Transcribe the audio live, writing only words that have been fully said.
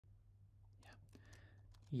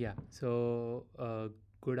Yeah. So,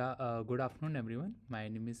 good afternoon, everyone. My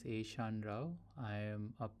name is Eshan Rao. I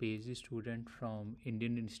am a PhD student from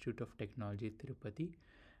Indian Institute of Technology, Tirupati,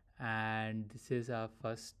 and this is our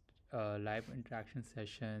first live interaction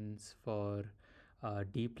sessions for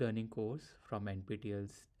deep learning course from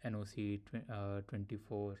NPTEL's NOC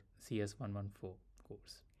 24 CS 114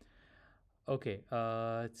 course. Okay.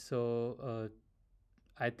 I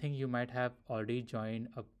think you might have already joined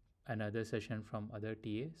another session from other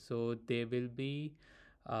TA. So there will be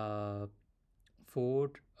uh,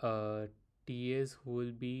 four TAs who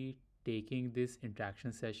will be taking these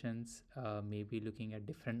interaction sessions, maybe looking at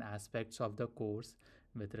different aspects of the course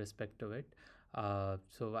with respect to it.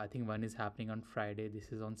 So I think one is happening on Friday,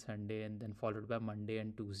 this is on Sunday, and then followed by Monday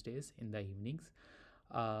and Tuesdays in the evenings.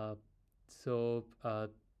 Uh, so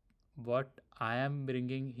what I am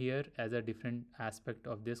bringing here as a different aspect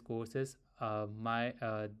of this course is my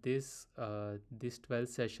this 12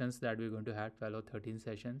 sessions that we're going to have, 12 or 13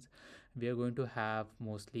 sessions, we are going to have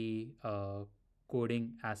mostly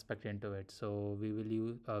coding aspect into it. So we will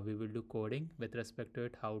do coding with respect to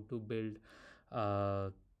it, how to build uh,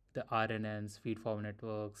 the RNNs, feed forward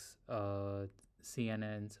networks,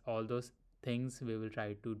 CNNs, all those things we will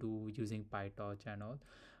try to do using PyTorch and all,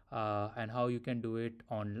 and how you can do it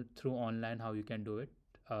on through online, how you can do it,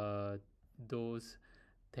 those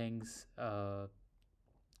things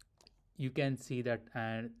you can see that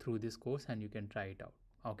and through this course, and you can try it out.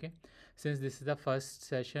 Okay, since this is the first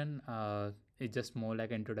session, it's just more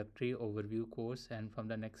like introductory overview course, and from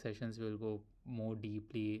the next sessions we'll go more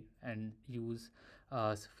deeply and use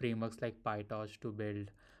frameworks like PyTorch to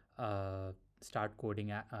build start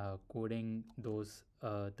coding coding those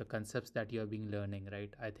the concepts that you have been learning,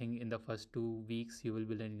 right? I think in the first 2 weeks you will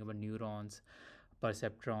be learning about neurons,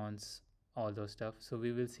 perceptrons, all those stuff. So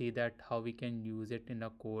we will see that how we can use it in a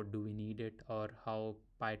code, do we need it, or how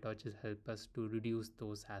PyTorches help us to reduce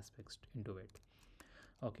those aspects into it.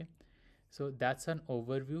 Okay, so that's an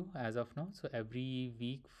overview as of now. So every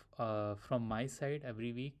week, from my side,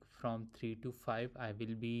 every week from 3 to 5, I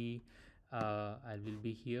will be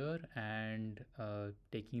here and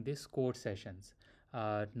taking this code sessions.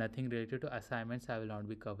 Nothing related to assignments I will not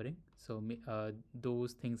be covering. So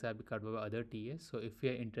those things will be covered by other TAs. So if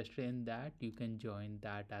you are interested in that, you can join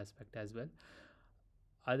that aspect as well.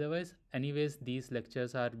 Otherwise, anyways, these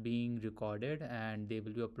lectures are being recorded and they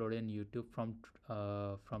will be uploaded in YouTube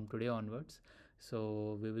from today onwards.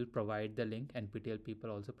 So we will provide the link. NPTEL people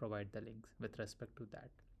also provide the links with respect to that.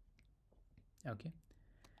 Okay.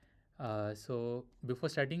 So before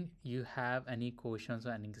starting, you have any questions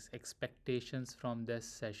or any expectations from this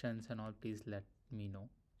sessions and all, please let me know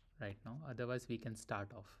right now. Otherwise, we can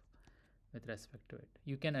start off with respect to it.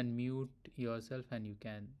 You can unmute yourself and you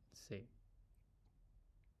can say.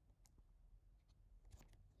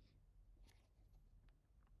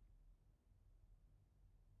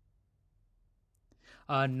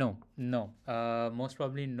 No, no. Most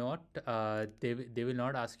probably not. They will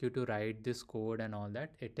not ask you to write this code and all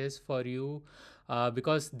that. It is for you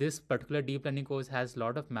because this particular deep learning course has a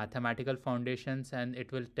lot of mathematical foundations, and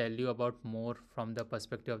it will tell you about more from the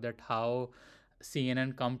perspective that how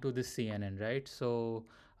CNN come to this CNN, right? So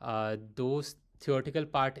those theoretical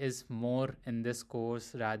part is more in this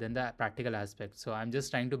course rather than the practical aspect. So I'm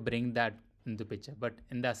just trying to bring that into picture. But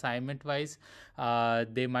in the assignment wise,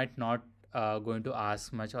 they might not going to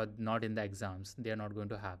ask much, or not in the exams they are not going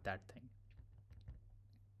to have that thing.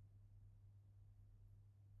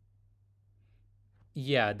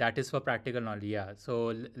 Yeah, that is for practical knowledge. Yeah,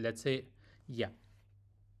 so let's say, yeah,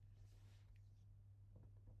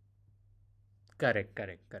 correct,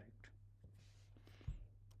 correct, correct.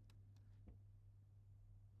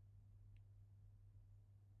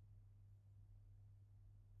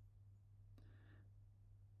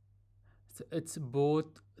 So it's both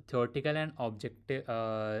theoretical and objectives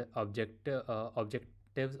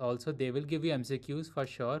also. They will give you MCQs for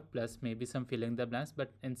sure, plus maybe some filling the blanks,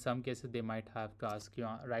 but in some cases they might have to ask you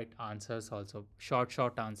right answers also,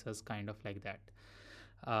 short answers, kind of like that.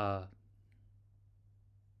 uh,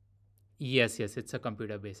 yes, yes, it's a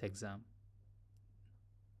computer based exam.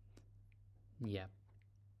 Yeah.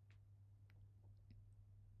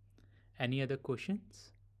 Any other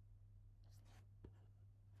questions?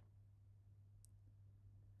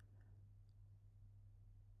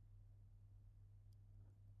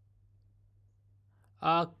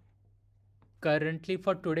 Uh, Currently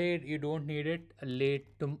for today you don't need it. Late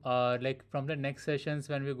to like from the next sessions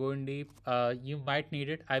when we go in deep, you might need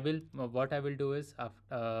it. I will What I will do is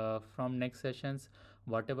from next sessions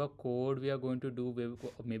whatever code we are going to do,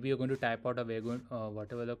 maybe you're going to type out, or we're going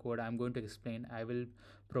whatever the code I'm going to explain, I will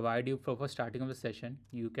provide you for starting of the session.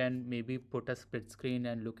 You can maybe put a split screen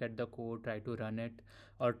and look at the code, try to run it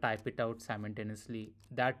or type it out simultaneously.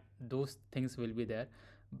 That those things will be there.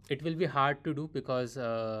 It will be hard to do because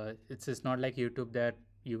it's not like YouTube that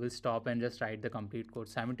you will stop and just write the complete code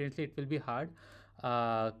simultaneously. It will be hard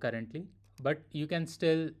currently, but you can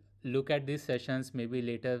still look at these sessions maybe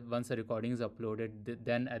later once the recording is uploaded.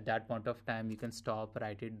 Then at that point of time you can stop,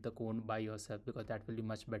 write it the code by yourself, because that will be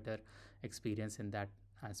much better experience in that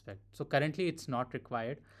aspect. So currently it's not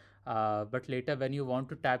required, but later when you want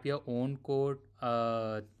to tap your own code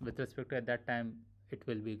with respect to, at that time it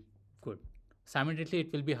will be good. Simultaneously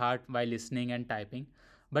it will be hard while listening and typing,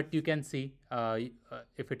 but you can see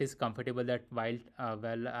if it is comfortable that while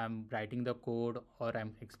I'm writing the code or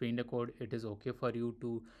I'm explaining the code, it is okay for you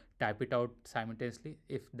to type it out simultaneously.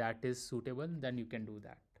 If that is suitable, then you can do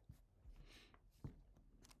that.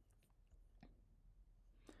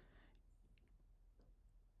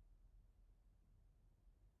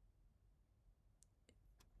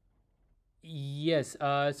 Yes,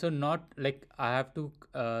 so not like I have to,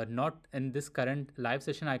 not in this current live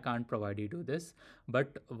session, I can't provide you to this.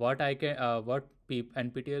 But what I can, what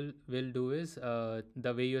NPTEL will do is,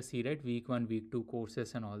 the way you see, right, week 1, week 2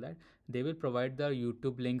 courses and all that, they will provide the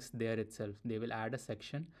YouTube links there itself. They will add a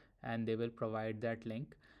section and they will provide that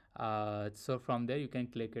link. So from there you can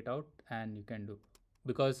click it out and you can do.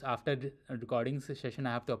 Because after the recording session,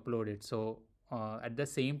 I have to upload it. So at the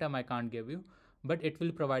same time, I can't give you, but it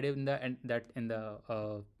will provide in the in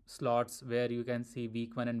the slots where you can see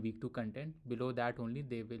week 1 and week 2 content. Below that only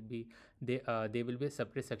they will be a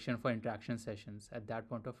separate section for interaction sessions. At that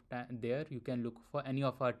point of time, there you can look for any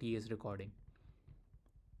of our TA's recording.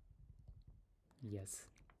 Yes.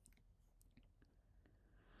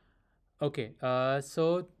 Okay.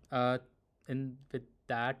 So in with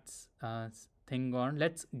that thing on,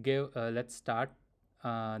 let's start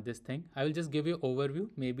this thing. I will just give you overview,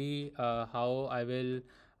 maybe how I will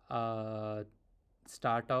uh,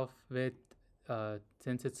 start off with,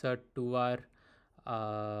 since it's a 2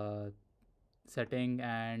 hour setting,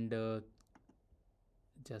 and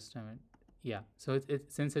just a minute. Yeah, so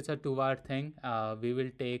since it's a 2 hour thing, we will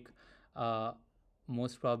take uh,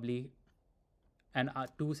 most probably and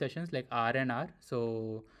 2 sessions, like hour and hour.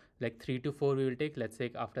 So like 3 to 4 we will take, let's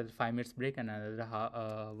say, after the 5 minutes break, and another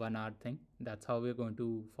 1 hour thing. That's how we're going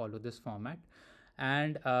to follow this format.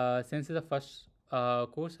 And since it's the first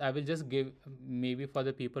course, I will just give, maybe for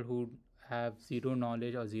the people who have zero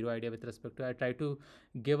knowledge or zero idea with respect to, I try to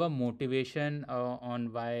give a motivation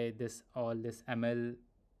on why all this ML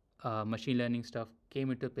machine learning stuff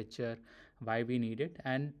came into picture, why we need it.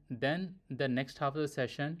 And then the next half of the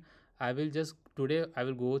session, I will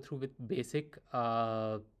go through with basic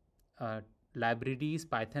uh, libraries,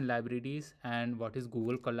 Python libraries, and what is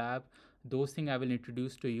Google Colab. Those things I will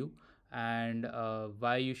introduce to you, and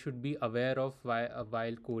why you should be aware of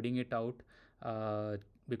while coding it out, uh,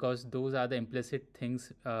 because those are the implicit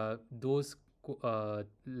things. Those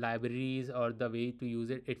libraries, or the way to use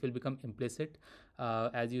it, it will become implicit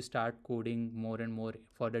as you start coding more and more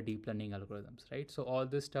for the deep learning algorithms, right? So all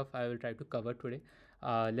this stuff I will try to cover today.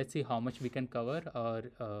 Let's see how much we can cover,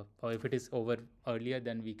 or if it is over earlier,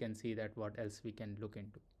 then we can see that what else we can look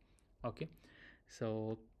into. Okay,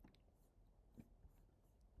 so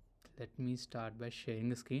let me start by sharing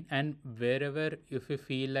the screen, and wherever, if you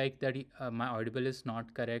feel like that my audible is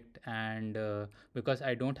not correct, and because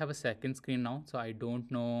I don't have a second screen now, so I don't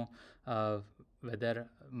know whether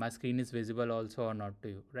my screen is visible also or not to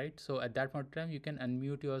you, right? So at that point of time, you can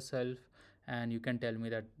unmute yourself and you can tell me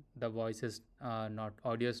that the voice is not,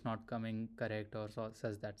 audio is not coming correct, or so,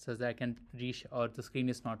 such that I can or the screen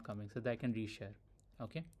is not coming, so that I can reshare.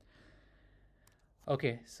 Okay.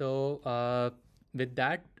 Okay, so with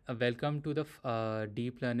that, welcome to the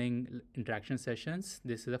deep learning interaction sessions.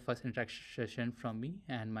 This is the first interaction session from me,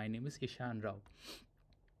 and my name is Ishan Rao.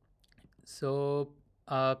 So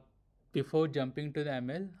before jumping to the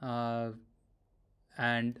ML,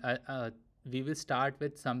 and we will start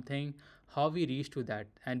with something, how we reach to that,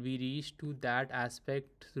 and we reach to that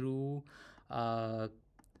aspect through uh,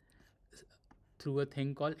 a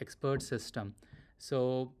thing called expert system.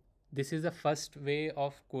 So this is the first way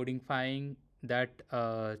of codifying that.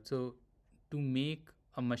 So to make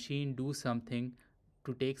a machine do something,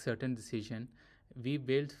 to take certain decision, we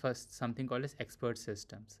build first something called as expert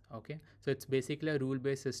systems. Okay, so it's basically a rule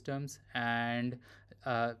based systems. And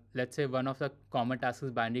let's say one of the common tasks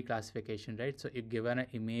is binary classification, right? So if given an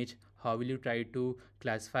image, how will you try to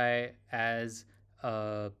classify as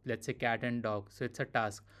let's say cat and dog? So it's a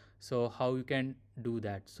task. So how you can do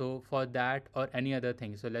that? So for that or any other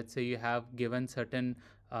thing, so let's say you have given certain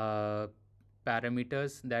uh,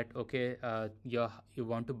 parameters that okay, you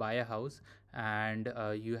want to buy a house, and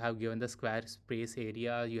you have given the square space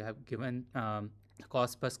area, you have given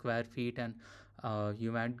cost per square feet, and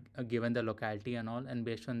you had given the locality and all, and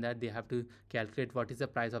based on that they have to calculate what is the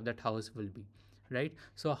price of that house will be, right?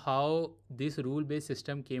 So how this rule based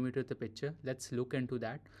system came into the picture, let's look into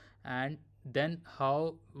that. And then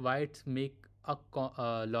how, why it make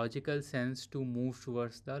a logical sense to move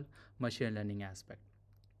towards the machine learning aspect.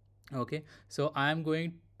 Okay, so I am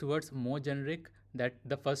going towards more generic, that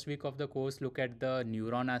the first week of the course look at the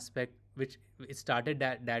neuron aspect, which it started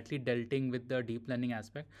directly dealing with the deep learning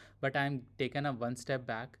aspect, but I'm taken a one step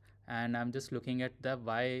back, and I'm just looking at the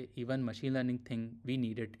why even machine learning thing we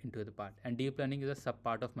need it into the part, and deep learning is a sub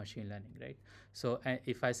part of machine learning, right? So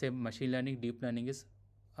if I say machine learning, deep learning is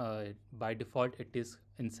by default it is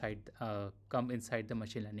inside come inside the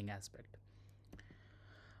machine learning aspect.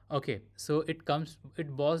 Okay, so it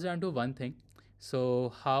boils down to one thing.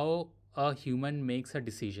 So how a human makes a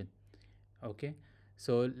decision. Okay,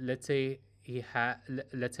 so let's say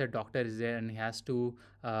a doctor is there and he has to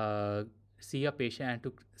see a patient and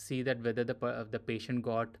to see that whether the patient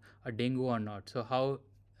got a dengue or not. So how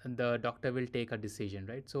the doctor will take a decision,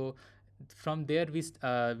 right? So from there we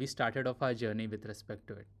started off our journey with respect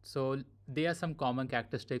to it. So there are some common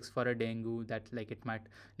characteristics for a dengue, that like it might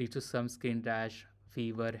lead to some skin rash,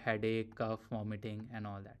 fever, headache, cough, vomiting, and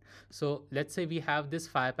all that. So let's say we have these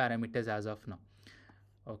 5 parameters as of now.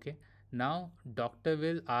 Okay, now doctor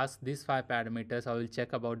will ask these 5 parameters. I will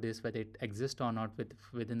check about this whether it exists or not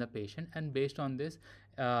within the patient, and based on this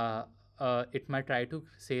it might try to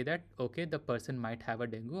say that okay, the person might have a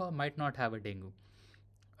dengue or might not have a dengue.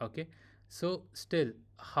 Okay, so still,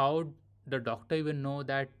 how the doctor even know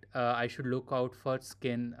that I should look out for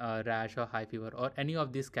skin rash or high fever or any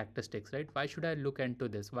of these characteristics, right? Why should I look into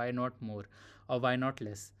this? Why not more, or why not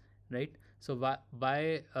less, right? So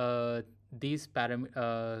why these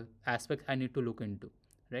aspects I need to look into,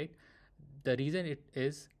 right? The reason it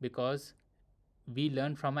is because we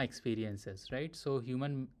learn from our experiences, right? So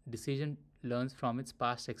human decision learns from its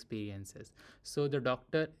past experiences. So the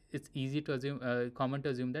doctor, it's easy to assume, common to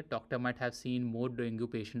assume that doctor might have seen more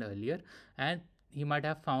dengue patient earlier, and he might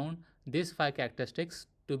have found these 5 characteristics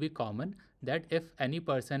to be common, that if any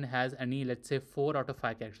person has any, let's say 4 out of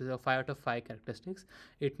 5 characteristics or 5 out of 5 characteristics,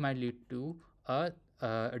 it might lead to a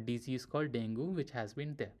disease called dengue which has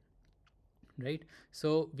been there, right?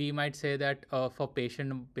 So we might say that for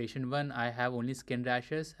patient 1, I have only skin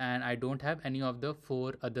rashes and I don't have any of the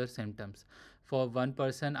 4 other symptoms. For one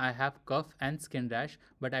person, I have cough and skin rash,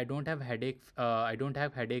 but I don't have headache, I don't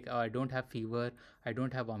have fever, I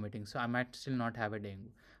don't have vomiting, so I might still not have a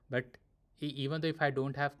dengue. But even though if I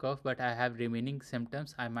don't have cough but I have remaining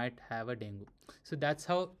symptoms, I might have a dengue. So that's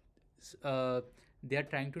how uh, they are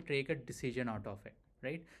trying to take a decision out of it,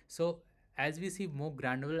 right? So as we see more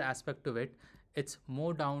granular aspect to it, it's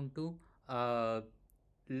more down to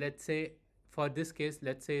let's say for this case,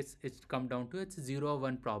 let's say it's come down to it's 0 or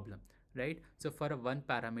 1 problem, right? So for a one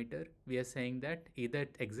parameter, we are saying that either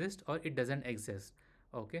it exists or it doesn't exist.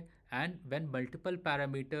 Okay, and when multiple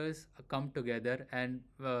parameters come together, and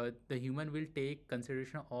the human will take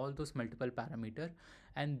consideration of all those multiple parameter,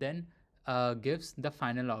 and then gives the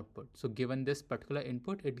final output. So given this particular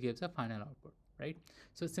input, it gives a final output, right?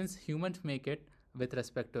 So since humans make it with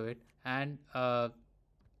respect to it, and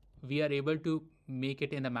we are able to make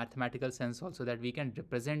it in a mathematical sense also, that we can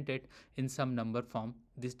represent it in some number form,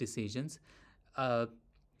 these decisions, uh,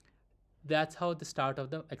 that's how the start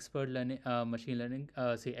of the expert learning, machine learning,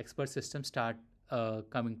 say expert system start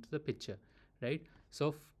coming to the picture, right?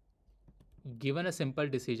 So given a simple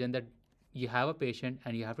decision that you have a patient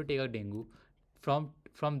and you have to take a dengue,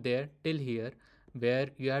 from there till here, where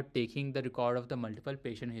you are taking the record of the multiple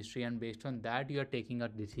patient history, and based on that you are taking a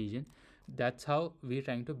decision. That's how we're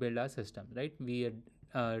trying to build our system, right? We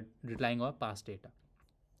are relying on past data.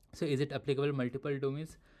 So is it applicable multiple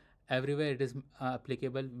domains? Everywhere it is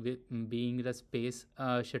applicable, with being the space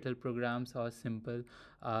shuttle programs or simple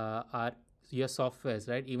are your softwares,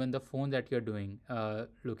 right? Even the phone that you're doing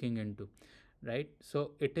looking into, right?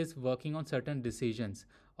 So it is working on certain decisions,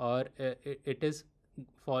 or it is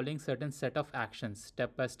following certain set of actions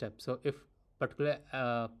step by step. So if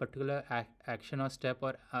action or step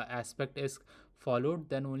or aspect is followed,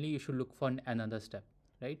 then only you should look for another step,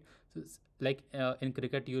 right? So like in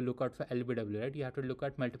cricket, you look out for LBW, right? You have to look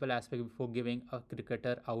at multiple aspects before giving a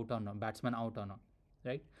cricketer out or not, batsman out or not,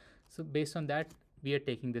 right? So based on that, we are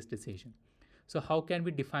taking this decision. So how can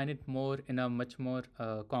we define it more in a much more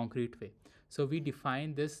concrete way? So we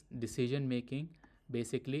define this decision making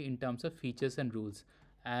basically in terms of features and rules,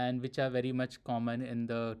 and which are very much common in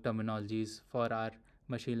the terminologies for our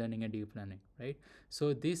machine learning and deep learning, right?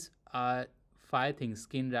 So these are five things: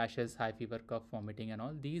 skin rashes, high fever, cough, vomiting, and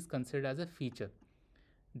all these considered as a feature.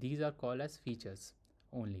 These are called as features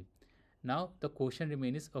only. Now the question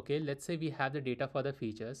remains, okay, let's say we have the data for the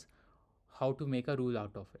features, how to make a rule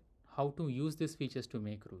out of it, how to use these features to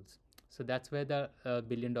make rules. So that's where the $1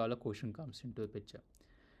 billion question comes into the picture,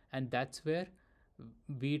 and that's where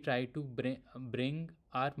we try to bring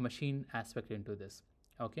our machine aspect into this.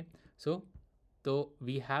 Okay, so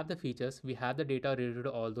we have the features, we have the data related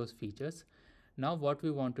to all those features. Now what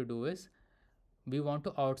we want to do is we want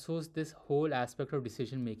to outsource this whole aspect of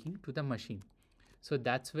decision making to the machine. So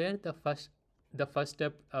that's where the first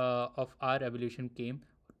step of our evolution came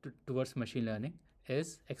towards machine learning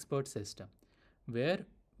is expert system, where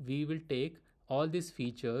we will take all these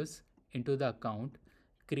features into the account,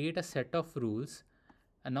 create a set of rules,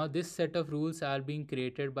 and now this set of rules are being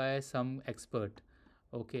created by some expert.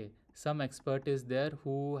 Okay, some expert is there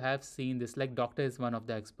who have seen this, like doctor is one of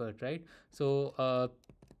the expert, right? So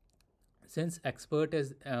since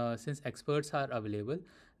experts are available,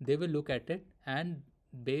 they will look at it, and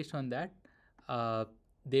based on that uh,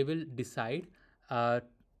 they will decide uh,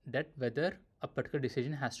 that whether a particular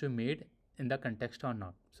decision has to be made in the context or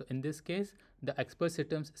not. So in this case, the expert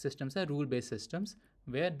systems are rule based systems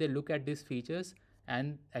where they look at these features,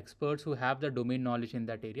 and experts who have the domain knowledge in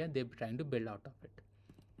that area, they're trying to build out of it.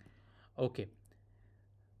 Okay,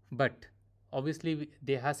 but obviously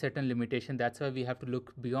they have certain limitation, that's why we have to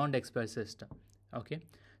look beyond expert system. Okay,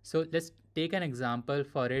 so let's take an example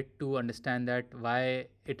for it to understand that why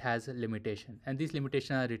it has a limitation, and these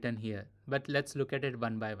limitations are written here, but let's look at it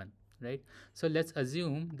one by one, right? So let's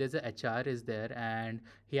assume there's a HR is there and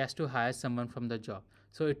he has to hire someone from the job.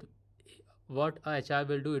 So what a HR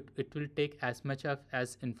will do, it will take as much of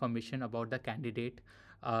as information about the candidate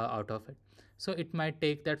out of it. So it might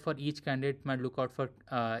take that for each candidate might look out for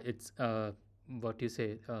its what you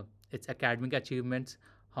say its academic achievements,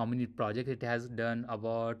 how many projects it has done,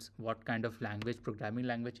 awards, what kind of language, programming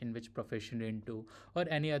language in which profession into, or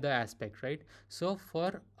any other aspect, right? So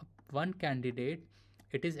for one candidate,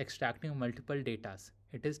 it is extracting multiple datas.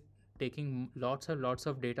 It is taking lots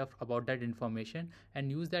of data about that information and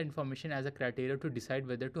use that information as a criteria to decide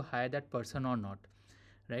whether to hire that person or not,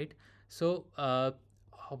 right? So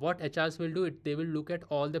what HRs will do, they will look at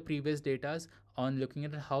all the previous datas on looking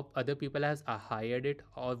at how other people has hired it,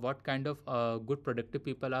 or what kind of good productive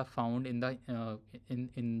people are found in the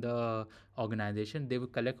in the organization. They will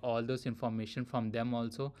collect all those information from them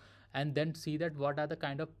also, and then see that what are the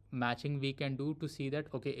kind of matching we can do to see that,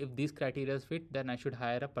 okay, if these criteria fit, then I should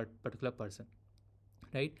hire a particular person,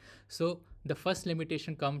 right? So the first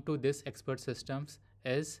limitation come to this expert systems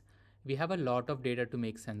is we have a lot of data to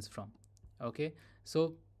make sense from. Okay,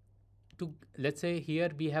 so to let's say here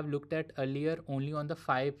we have looked at earlier only on the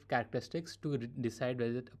 5 characteristics to decide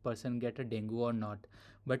whether a person get a dengue or not,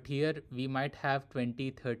 but here we might have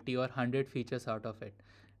 20, 30, or 100 features out of it,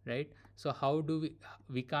 right? So how do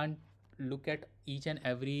we can't look at each and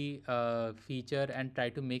every feature and try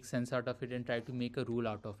to make sense out of it and try to make a rule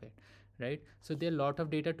out of it, right? So there are a lot of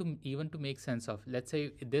data to even to make sense of. Let's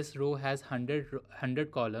say this row has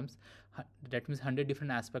 100 columns, that means 100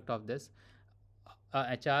 different aspect of this.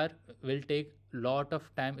 HR will take lot of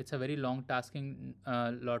time. It's a very long tasking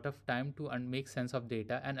lot of time to make sense of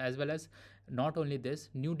data, and as well as not only this,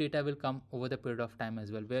 new data will come over the period of time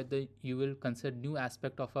as well, where you will consider new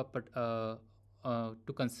aspect of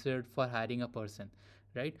to consider for hiring a person,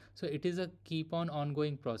 right? So it is a keep on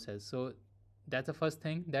ongoing process. So that's the first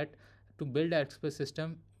thing, that to build an expert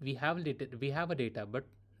system, we have a data, but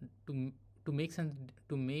to make sense,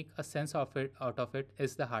 to make a sense of it out of it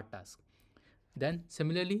is the hard task. Then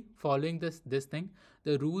similarly, following this thing,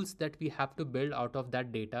 the rules that we have to build out of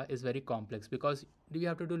that data is very complex, because we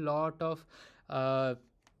have to do lot of uh,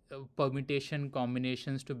 permutation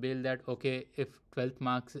combinations to build that. Okay, if 12th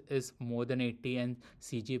marks is more than 80 and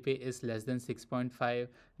CGPA is less than 6.5,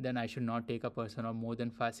 then I should not take a person, or more than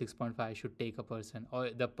 6.5 I should take a person,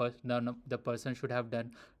 or the person should have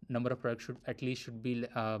done number of products should be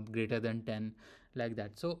greater than 10, like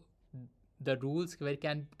that. So the rules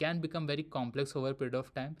can become very complex over a period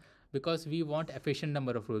of time, because we want efficient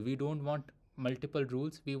number of rules. We don't want multiple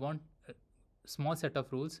rules. We want a small set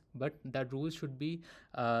of rules, but that rules should be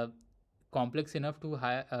complex enough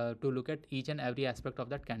to look at each and every aspect of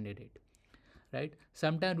that candidate, right?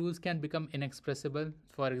 Sometimes rules can become inexpressible.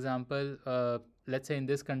 For example, let's say in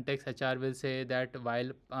this context, HR will say that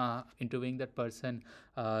while interviewing that person,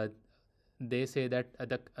 uh, they say that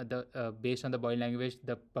the based on the body language,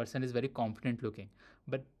 the person is very confident looking.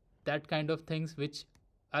 But that kind of things which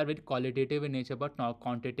are very qualitative in nature but not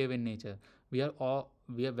quantitative in nature. We are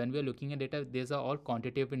when we are looking at data, these are all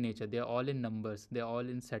quantitative in nature. They are all in numbers, they are all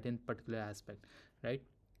in certain particular aspect, right?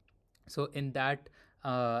 So in that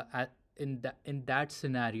in that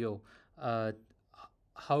scenario, uh,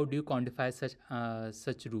 how do you quantify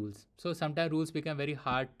such rules? So sometimes rules become very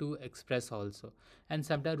hard to express also, and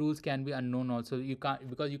sometimes rules can be unknown also. You can't,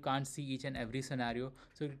 because you can't see each and every scenario,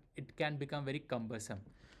 so it can become very cumbersome.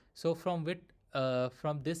 So from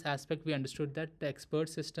this aspect, we understood that the expert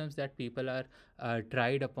systems that people are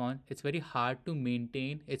tried upon, it's very hard to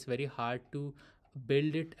maintain, it's very hard to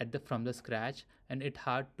build it at the from the scratch, and it's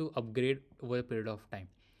hard to upgrade over a period of time.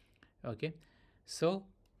 Okay, so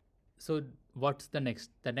so what's the next?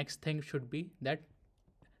 The next thing should be that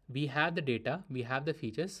we have the data, we have the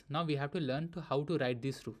features, now we have to learn to how to write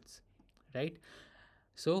these rules, right?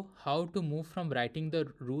 So how to move from writing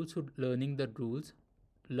the rules to learning the rules,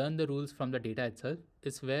 learn the rules from the data itself,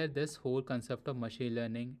 is where this whole concept of machine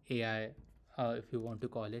learning, AI, if you want to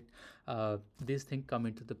call it, these things come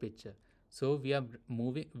into the picture. So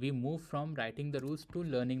we move from writing the rules to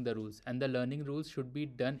learning the rules, and the learning rules should be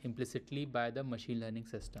done implicitly by the machine learning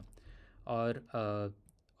system, or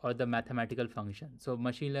or the mathematical function. So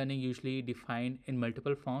machine learning usually defined in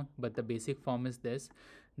multiple forms, but the basic form is this: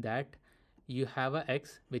 that you have a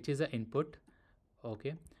x which is a input,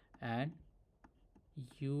 okay, and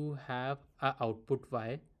you have a output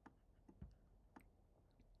y.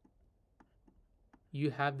 You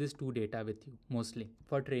have these two data with you mostly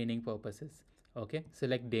for training purposes. Okay, so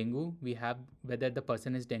like dengue, we have whether the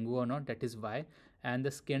person is dengue or not, that is y, and the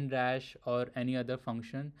skin rash or any other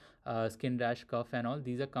function, skin rash, cough and all,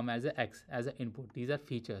 these are come as a x as an input. These are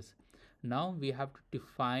features. Now we have to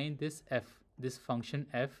define this f, this function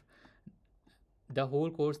f. The whole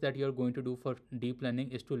course that you're going to do for deep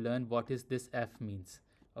learning is to learn what is this f means.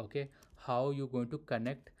 Okay, how you're going to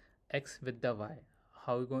connect x with the y,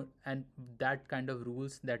 how you going, and that kind of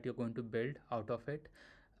rules that you're going to build out of it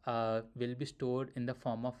will be stored in the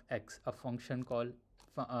form of x, a function called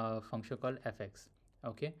fx.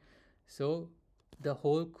 Okay, so the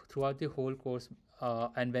whole throughout the whole course,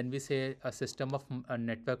 and when we say a system of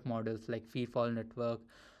network models like feed forward network,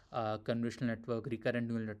 convolutional network, recurrent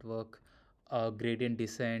neural network, gradient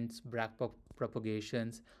descents,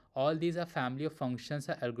 propagations, all these are family of functions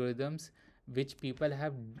or algorithms which people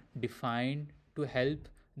have defined to help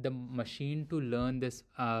the machine to learn this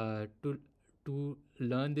to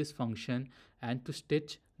learn this function and to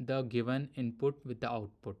stitch the given input with the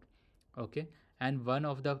output. Okay, and one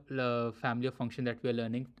of the family of function that we are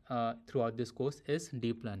learning throughout this course is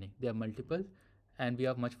deep learning. There are multiple, and we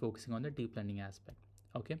are much focusing on the deep learning aspect.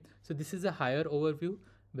 Okay, so this is a higher overview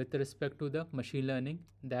with respect to the machine learning,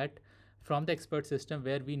 that from the expert system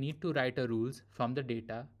where we need to write a rules from the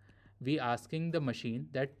data, we asking the machine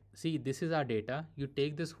that, see, this is our data, you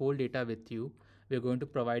take this whole data with you, we're going to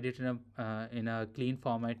provide it in a clean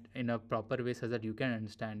format in a proper way so that you can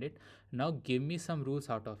understand it. Now give me some rules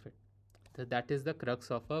out of it. So that is the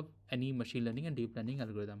crux of any machine learning and deep learning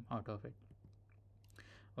algorithm out of it.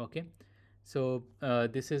 Okay, so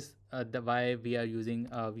this is the why we are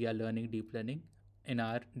learning deep learning in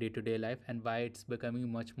our day-to-day life, and why it's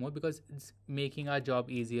becoming much more, because it's making our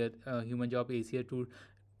job easier, human job easier to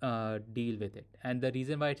deal with it. And the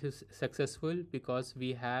reason why it is successful, because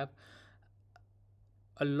we have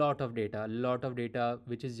a lot of data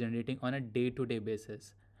which is generating on a day-to-day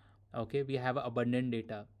basis. Okay, we have abundant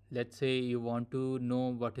data. Let's say you want to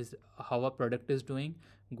know what is how a product is doing,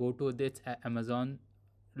 go to this Amazon,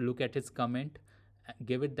 look at its comment,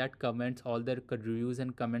 give it that comments, all the reviews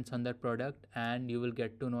and comments on that product, and you will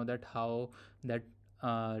get to know that how that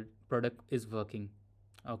product is working.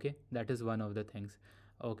 Okay, that is one of the things.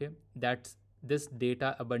 Okay, that's this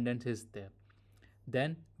data abundance is there.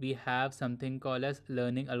 Then we have something called as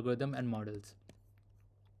learning algorithm and models.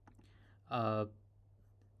 uh,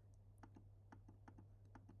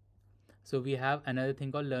 So we have another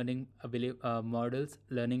thing called learning models,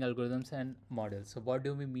 learning algorithms, and models. So what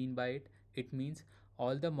do we mean by it? It means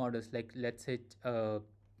all the models, like let's say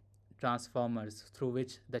transformers, through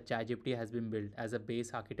which the ChatGPT has been built as a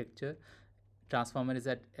base architecture. Transformer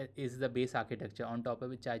is the base architecture on top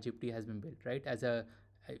of which ChatGPT has been built, right? As a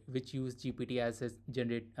which use GPT as a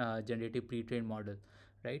generative pre-trained model,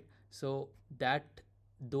 right? So that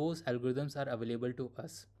those algorithms are available to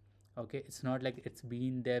us. Okay, it's not like it's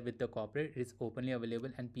been there with the corporate, it's openly available,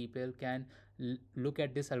 and people can look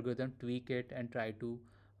at this algorithm, tweak it, and try to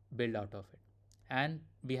build out of it. and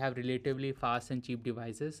we have relatively fast and cheap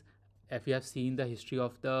devices. If you have seen the history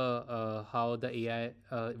of the how the AI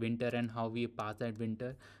winter and how we pass that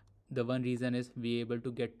winter, the one reason is we able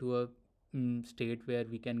to get to a state where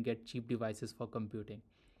we can get cheap devices for computing.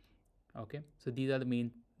 Okay, so these are the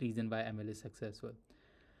main reason why ML is successful.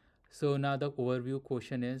 So now the overview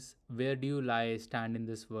question is, where do you stand in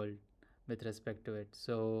this world with respect to it?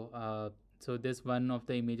 So this one of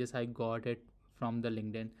the images I got it from the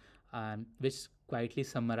LinkedIn, which quietly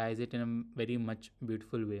summarize it in a very much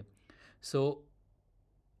beautiful way. So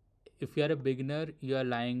if you are a beginner, you are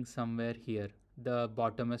lying somewhere here, the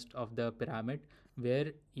bottomest of the pyramid,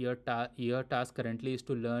 where your task currently is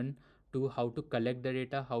to learn to how to collect the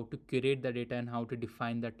data, how to curate the data, and how to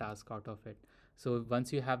define the task out of it. So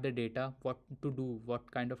once you have the data, what to do, what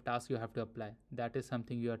kind of task you have to apply, that is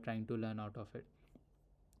something you are trying to learn out of it.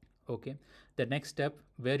 Okay, the next step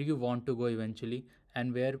where you want to go eventually,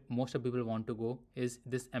 and where most of people want to go, is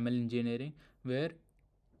this ML engineering, where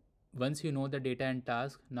once you know the data and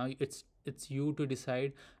task, now it's you to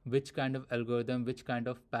decide which kind of algorithm, which kind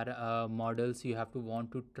of models you have to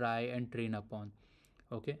want to try and train upon.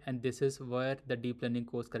 Okay, and this is where the deep learning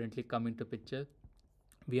course currently come into picture.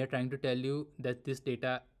 We are trying to tell you that this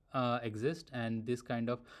data exists and this kind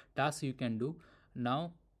of tasks you can do.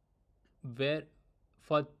 Now, where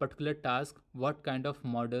for particular task, what kind of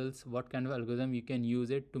models, what kind of algorithm you can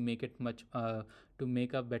use it to make it much to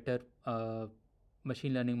make a better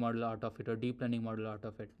machine learning model out of it, or deep learning model out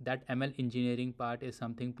of it. That ML engineering part is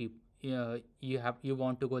something people you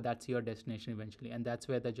want to go, that's your destination eventually, and that's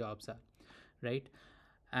where the jobs are, right?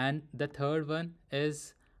 And the third one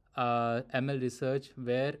is ML research,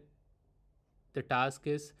 where the task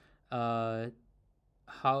is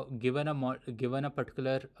how given a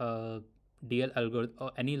particular DL algorithm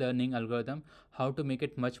or any learning algorithm, how to make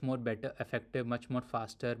it much more better, effective, much more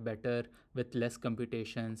faster, better, with less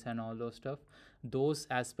computations and all those stuff. Those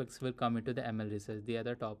aspects will come into the ML research, the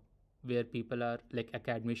other top, where people are like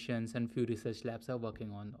academicians and few research labs are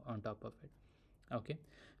working on top of it. Okay,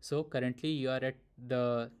 so currently you are at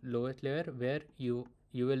the lowest layer, where you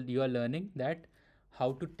are learning that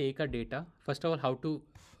how to take a data. First of all, how to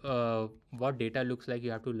what data looks like, you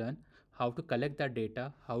have to learn how to collect that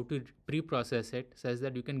data, how to pre-process it such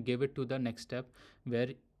that you can give it to the next step, where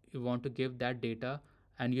you want to give that data,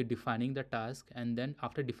 and you're defining the task, and then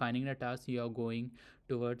after defining the task, you are going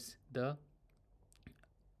towards uh,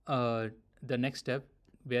 the next step,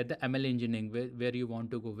 where the ML engineering, where you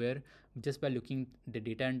want to go, where just by looking the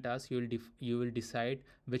data and task, you will decide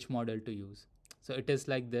which model to use. So it is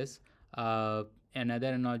like this. Another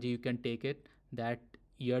analogy you can take it, that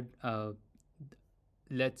you're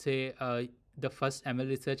let's say the first ML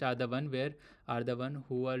research are the one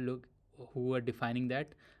who are defining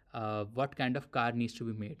that what kind of car needs to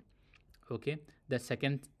be made. Okay, the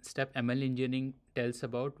second step, ML engineering tells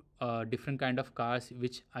about different kind of cars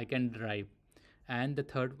which I can drive. And the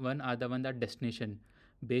third one are the one that destination,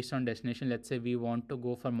 based on destination. Let's say we want to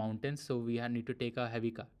go for mountains, so we need to take a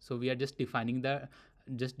heavy car, so we are just defining a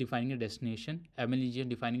destination. ML engineering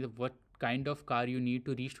defining what kind of car you need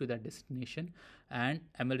to reach to that destination, and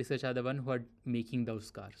ML research are the one who are making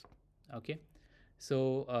those cars. Okay,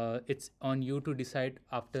 so it's on you to decide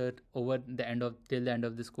after over the end of till the end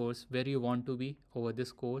of this course where you want to be over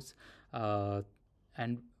this course, uh,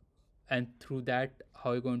 and through that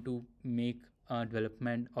how you're going to make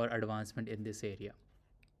development or advancement in this area.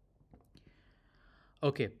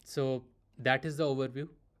 Okay, so that is the overview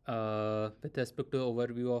with respect to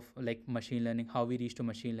overview of like machine learning, how we reach to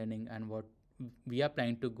machine learning, and what we are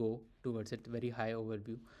planning to go towards it. Very high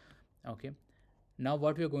overview. Okay, now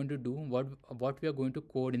what we are going to do, what we are going to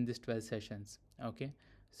code in these 12 sessions. Okay,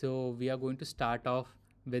 so we are going to start off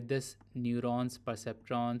with this neurons,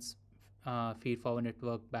 perceptrons, feed forward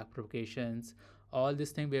network, backpropagations, all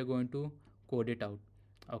this thing we are going to code it out.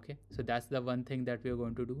 Okay, so that's the one thing that we are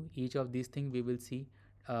going to do. Each of these things we will see.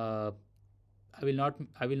 uh, I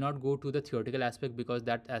will not go to the theoretical aspect because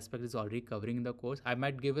that aspect is already covering in the course. I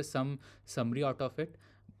might give us some summary out of it,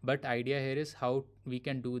 but idea here is how we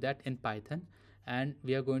can do that in Python. And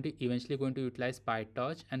we are eventually going to utilize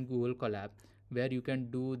PyTorch and Google Colab, where you can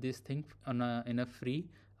do this thing in a free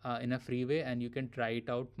way, and you can try it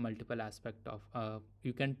out multiple aspect of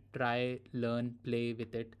you can try, learn, play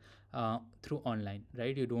with it through online,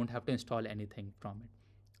 right? You don't have to install anything from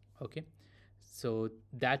it. Okay, so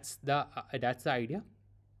that's the idea.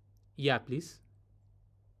 Yeah, please.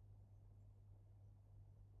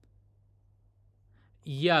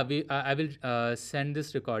 Yeah, I will send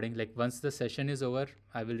this recording. Like once the session is over,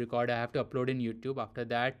 I will record. I have to upload in YouTube. After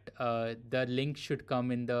that, the link should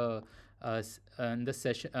come in the in the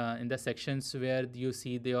session in the sections where you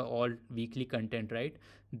see they are all weekly content, right?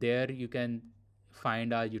 There you can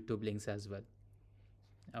find our YouTube links as well.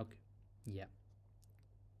 Okay. Yeah.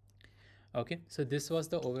 Okay, so this was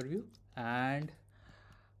the overview, and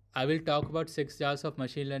I will talk about 6 jars of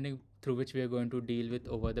machine learning through which we are going to deal with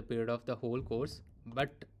over the period of the whole course.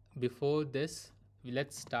 But before this,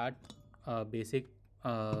 let's start basic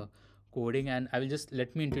uh, coding, and I will just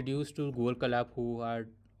let me introduce to Google Colab who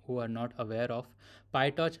are not aware of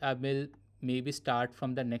PyTorch. I will maybe start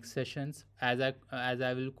from the next sessions as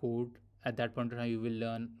I will code. At that point in time, you will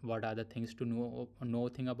learn what are the things to know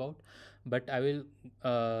thing about. But I will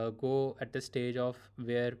go at the stage of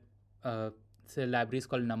where say libraries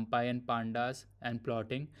called numpy and pandas and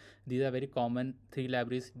plotting. These are very common three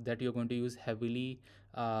libraries that you're going to use heavily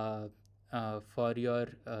for your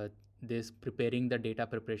this preparing the data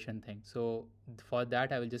preparation thing. So for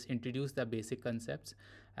that I will just introduce the basic concepts,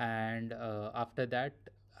 and after that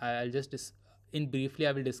I'll just in briefly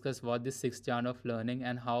I will discuss what this 6 jar of learning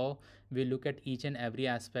and how we look at each and every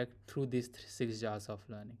aspect through these 6 jars of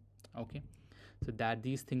learning. Okay, so that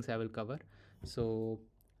these things I will cover. So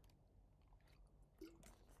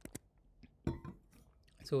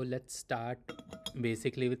let's start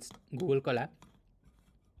basically with Google Colab.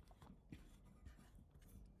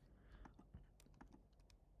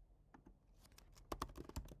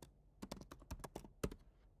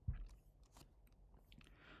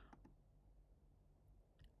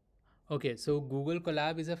 Okay, so Google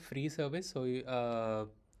Colab is a free service, so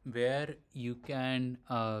where you can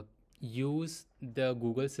use the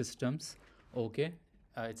Google systems. Okay,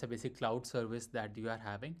 it's a basic cloud service that you are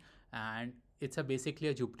having, and it's a basically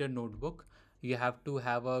a Jupyter notebook. You have to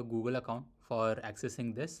have a Google account for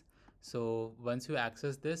accessing this. So once you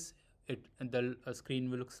access this, the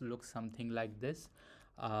screen will look something like this.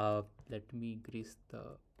 Let me increase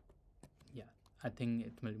the, yeah, I think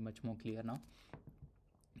it will be much more clear now.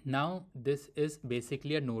 Now this is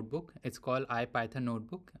basically a notebook. It's called IPython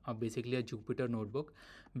notebook, or basically a Jupyter notebook,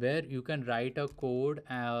 where you can write a code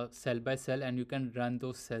cell by cell and you can run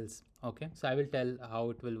those cells. Okay, so I will tell how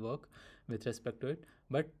it will work with respect to it.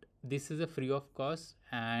 But this is a free of cost,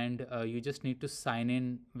 and you just need to sign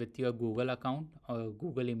in with your Google account or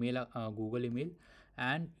Google email,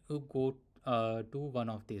 and you go to one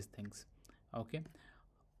of these things. Okay,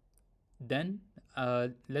 then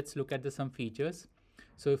let's look at some features.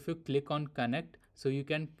 So if you click on connect, so you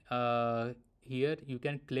can here you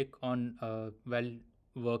can click on while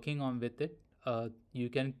working on with it, you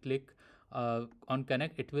can click on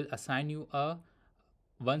connect. It will assign you a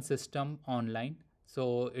one system online,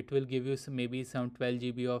 so it will give you maybe some 12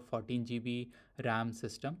 GB or 14 GB RAM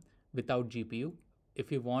system without GPU.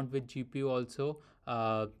 If you want with GPU also,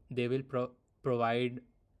 they will provide,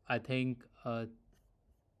 I think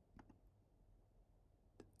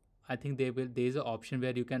there is an option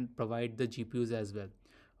where you can provide the GPUs as well.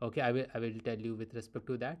 Okay, I will tell you with respect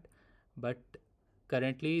to that. But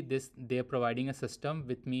currently they are providing a system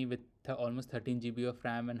with me with almost 13 GB of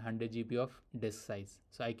RAM and 100 GB of disk size.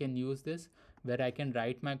 So I can use this where I can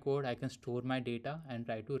write my code, I can store my data and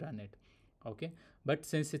try to run it. Okay, but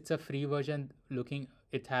since it's a free version, looking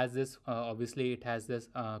it has this obviously it has this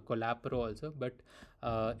Colab Pro also. But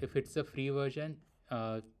if it's a free version,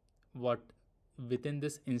 what within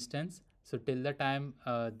this instance, so till the time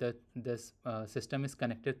this system is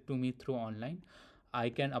connected to me through online, I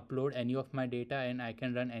can upload any of my data and I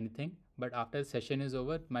can run anything. But after the session is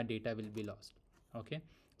over, my data will be lost. Okay,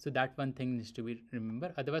 so that one thing needs to be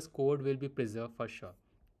remember, otherwise code will be preserved for sure.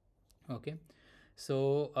 Okay,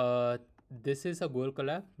 so this is a Google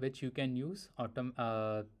Colab which you can use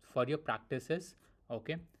for your practices.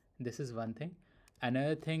 Okay, this is one thing.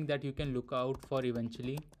 Another thing that you can look out for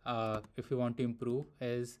eventually, if you want to improve,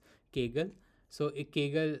 is Kaggle. So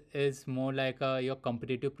Kaggle is more like your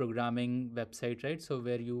competitive programming website, right? So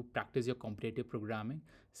where you practice your competitive programming.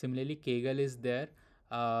 Similarly, Kaggle is there,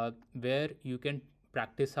 where you can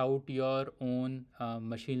practice out your own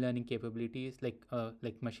machine learning capabilities, like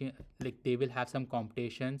they will have some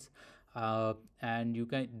competitions, and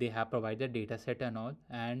they have provided data set and all,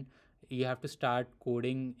 and you have to start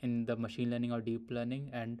coding in the machine learning or deep learning,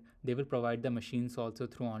 and they will provide the machines also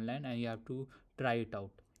through online, and you have to try it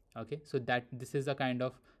out. Okay, so that this is a kind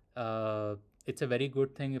of it's a very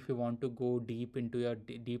good thing if you want to go deep into your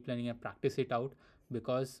deep learning and practice it out,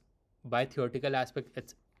 because by theoretical aspect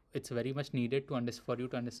it's very much needed for you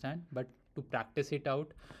to understand, but to practice it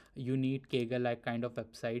out you need Kaggle like kind of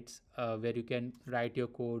websites, where you can write your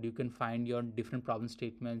code, you can find your different problem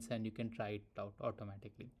statements, and you can try it out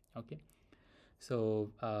automatically. Okay, so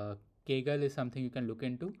Kaggle is something you can look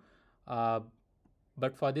into.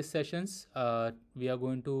 but for these sessions, we are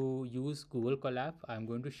going to use Google Colab. I'm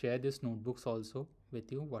going to share these notebooks also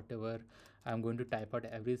with you, whatever I'm going to type out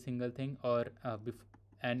every single thing, or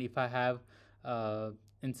and if I have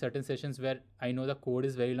in certain sessions where I know the code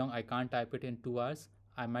is very long, I can't type it in 2 hours.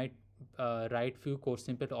 I might write few code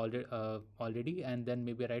snippets already, and then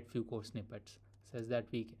maybe write few code snippets, such that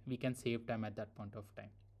we can save time at that point of time.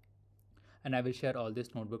 And I will share all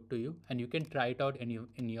this notebook to you, and you can try it out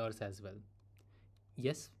in yours as well.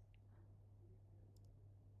 Yes.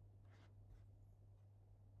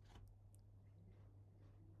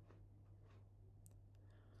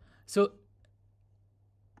 So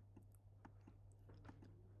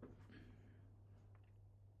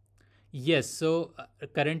yes, so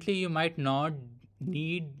currently you might not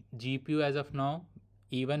need GPU as of now.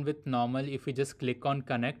 Even with normal, if you just click on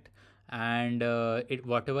connect, and it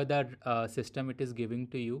whatever the system it is giving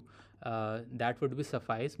to you, that would be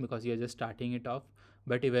suffice, because you're just starting it off.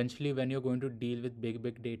 But eventually, when you're going to deal with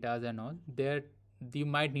big datas and all, there you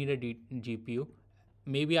might need a GPU.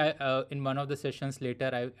 Maybe in one of the sessions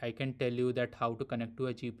later, I can tell you that how to connect to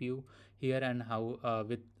a GPU here, and how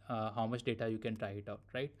with how much data you can try it out,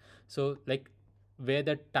 right? So like where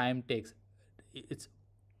that time takes, it's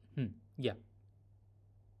yeah.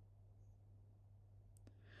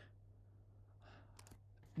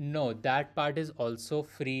 No, that part is also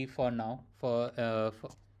free for now. For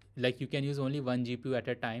like you can use only one GPU at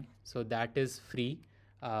a time, so that is free.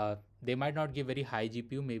 They might not give very high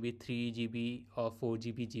GPU, maybe 3 GB or 4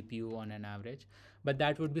 GB GPU on an average, but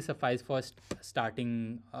that would be suffice for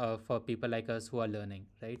starting for people like us who are learning,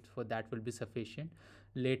 right? So that will be sufficient.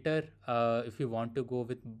 Later, if you want to go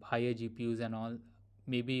with higher GPUs and all,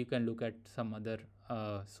 maybe you can look at some other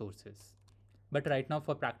sources. But right now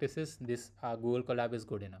for practices, this Google Colab is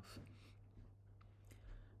good enough.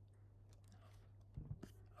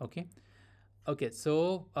 Okay. Okay,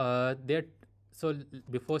 so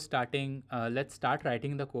before starting, let's start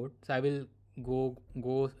writing the code. So I will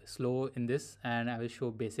go slow in this, and I will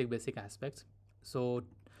show basic aspects. So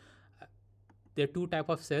there are two type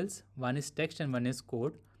of cells. One is text and one is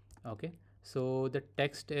code. Okay, so the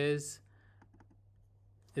text is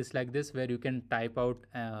like this, where you can type out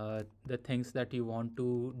the things that you want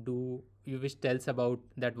to do, which tells about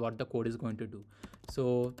that what the code is going to do.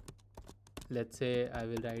 So let's say I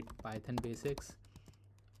will write Python basics,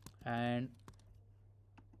 and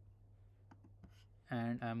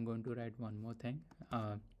I'm going to write one more thing.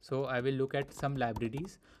 So I will look at some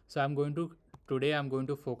libraries. So today I'm going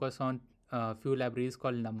to focus on a few libraries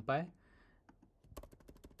called numpy,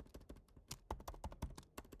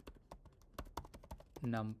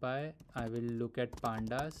 I will look at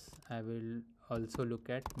pandas, I will also look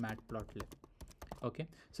at matplotlib. Okay,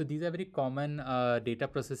 so these are very common data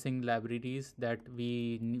processing libraries that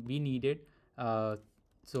we needed.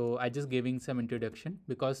 So I just giving some introduction,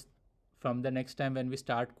 because from the next time when we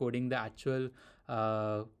start coding the actual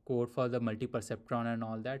code for the multi-perceptron and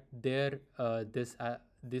all that, there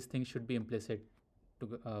this thing should be implicit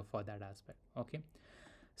for that aspect. Okay,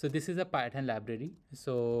 so this is a Python library.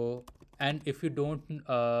 So, and if you don't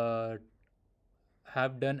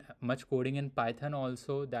have done much coding in Python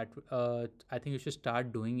also, that I think you should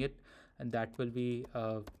start doing it, and that will be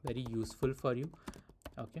very useful for you.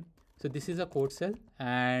 Okay, so this is a code cell,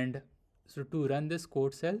 and so to run this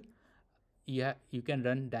code cell, you can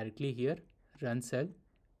run directly here, run cell,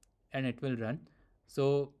 and it will run.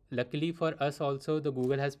 So luckily for us also, the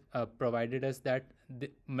Google has provided us that the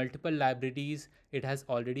multiple libraries, it has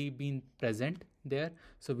already been present there,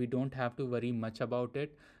 so we don't have to worry much about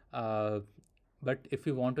it. But if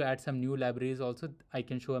you want to add some new libraries also, I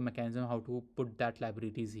can show a mechanism how to put that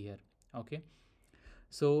libraries here. Okay,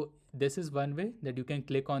 so this is one way that you can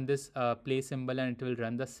click on this play symbol and it will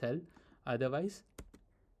run the cell. Otherwise,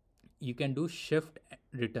 you can do shift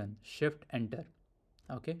return, shift enter.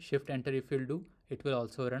 Okay, shift enter if you'll do, it will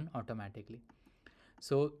also run automatically.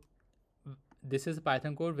 So this is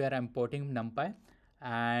Python code where I'm porting numpy,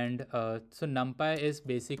 and so numpy is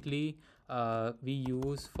basically we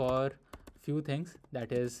use for few things,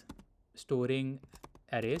 that is storing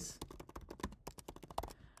arrays,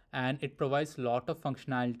 and it provides lot of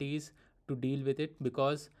functionalities to deal with it,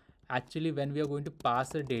 because actually when we are going to pass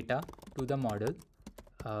the data to the model,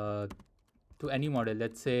 to any model,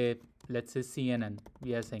 let's say CNN,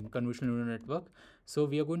 we are saying convolutional neural network, so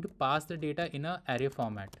we are going to pass the data in a array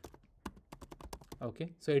format.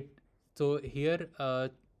 Okay, so here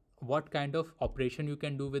what kind of operation you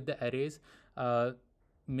can do with the arrays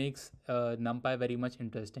makes numpy very much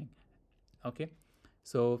interesting. Okay,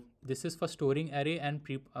 so this is for storing array and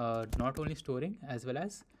not only storing, as well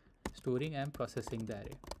as storing and processing the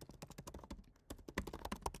array.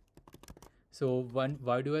 So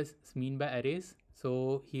why do I mean by arrays?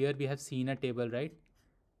 So here we have seen a table, right?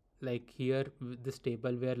 Like here this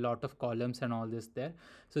table where lot of columns and all this there.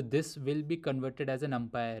 So this will be converted as a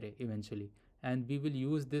numpy array eventually, and we will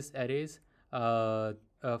use this arrays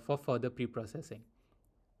for further pre-processing.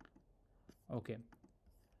 Okay,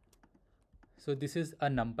 so this is a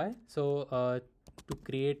numpy. So to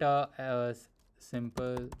create a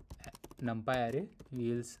simple numpy array,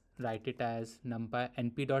 we'll write it as numpy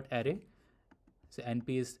np.array. So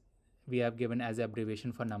np is we have given as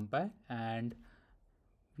abbreviation for numpy, and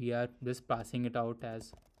we are just passing it out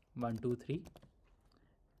as 1 2 3,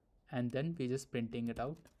 and then we just printing it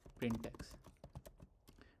out, print x.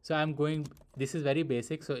 So I'm going, this is very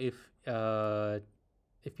basic, so if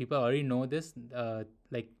people already know this,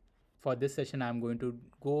 like for this session I'm going to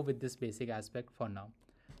go with this basic aspect for now.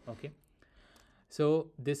 Okay, so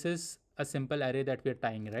this is a simple array that we are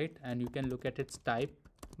tying, right? And you can look at its type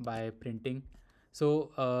by printing.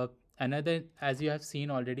 So another, as you have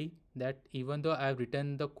seen already, that even though I have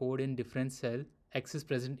written the code in different cell, x is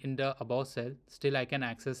present in the above cell, still I can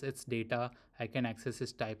access its data, I can access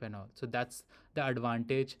its type and all. So that's the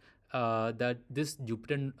advantage that this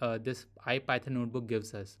Jupyter, this IPython notebook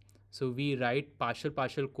gives us. So we write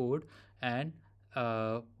partial code, and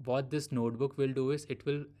what this notebook will do is it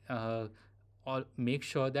will or make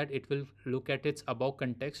sure that it will look at its above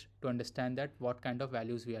context to understand that what kind of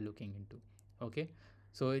values we are looking into. Okay,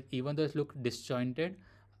 so even though it looks disjointed,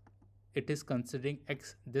 it is considering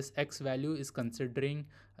x, this x value is considering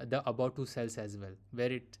the above two cells as well,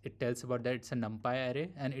 where it tells about that it's a numpy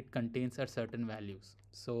array and it contains a certain values.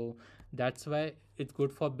 So that's why it's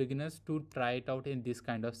good for beginners to try it out in this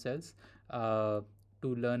kind of cells, to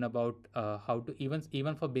learn about how to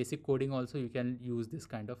even for basic coding also you can use this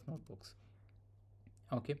kind of notebooks.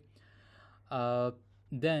 Okay,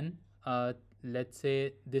 then let's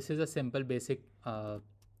say this is a simple basic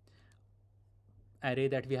array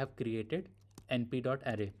that we have created,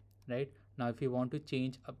 np.array, right? Now if you want to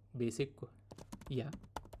change a basic, yeah,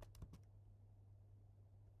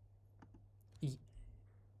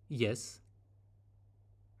 yes,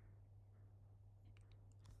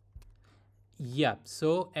 yeah.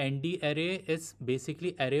 So nd array is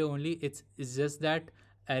basically array only. It's just that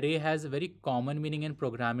array has a very common meaning in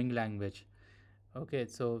programming language. Okay,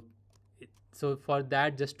 so for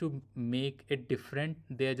that, just to make it different,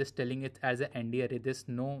 they are just telling it as a nd array. There's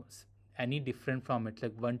no any different from it,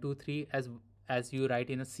 like 1 2 3 as you write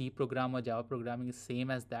in a C program or Java programming is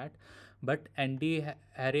same as that, but nd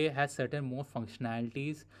array has certain more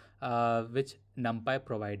functionalities which NumPy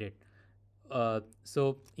provided.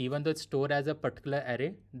 So even though it's stored as a particular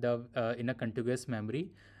array, the in a contiguous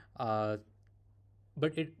memory, uh,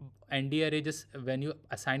 but it nd array, just when you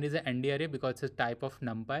assign is an nd array because it's a type of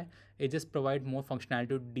numpy, it just provide more functionality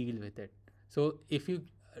to deal with it. So if you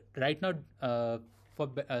right now for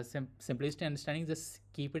simplicity understanding, just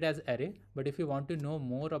keep it as array, but if you want to know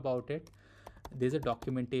more about it, there's a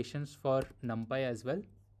documentations for numpy as well.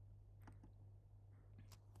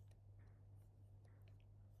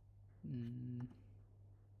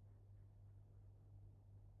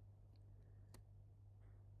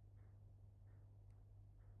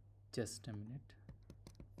 Just a minute.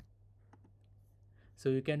 So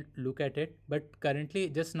you can look at it, but currently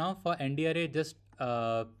just now for nd array, just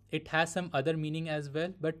it has some other meaning as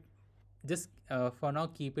well, but just for now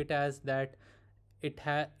keep it as that it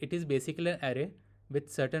is basically an array with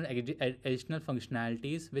certain additional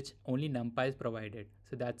functionalities which only numpy is provided.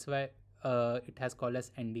 So that's why it has called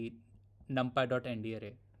as nd numpy.nd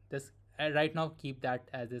array. Just right now keep that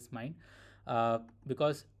as is mind,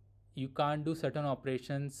 because you can't do certain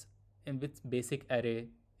operations in with basic array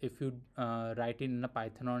if you write it in a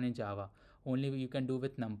Python or in Java. Only you can do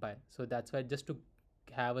with NumPy. So that's why, just to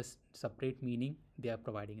have a separate meaning, they are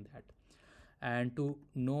providing that. And to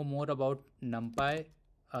know more about NumPy,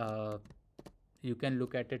 you can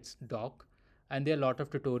look at its doc, and there are a lot of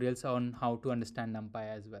tutorials on how to understand NumPy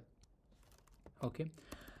as well. Okay,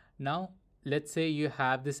 now let's say you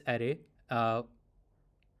have this array.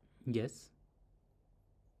 Yes.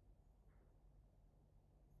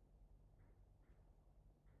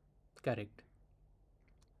 Correct.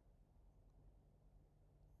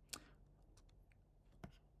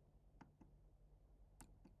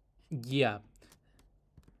 Yeah.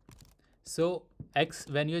 So x,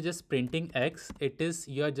 when you're just printing x, it is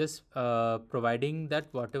you're just providing that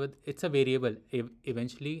whatever, it's a variable.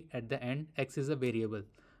 Eventually at the end, x is a variable.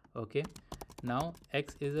 Okay. Now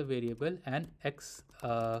x is a variable and x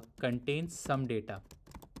contains some data.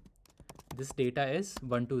 This data is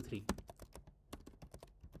 1 2 3.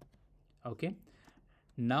 Okay.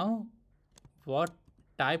 Now what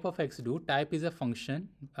type of X do? Type is a function.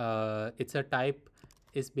 It's a type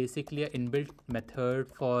is basically an inbuilt method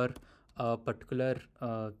for a particular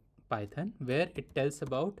Python, where it tells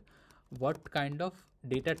about what kind of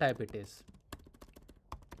data type it is.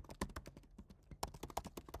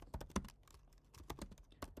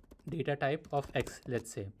 Data type of X,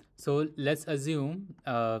 let's say. So let's assume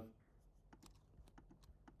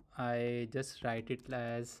I just write it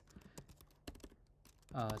as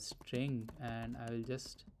a string, and I will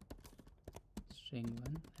just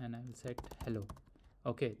string1 and I will set hello.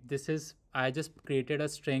 Okay, this is, I just created a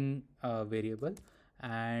string variable,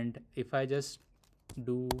 and if I just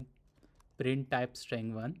do print type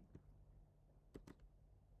string1,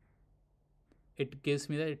 it gives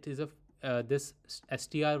me that it is a this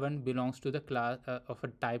str1 belongs to the class of a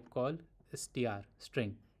type called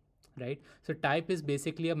string, right? So type is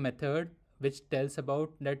basically a method which tells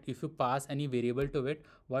about that if you pass any variable to it,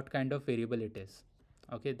 what kind of variable it is.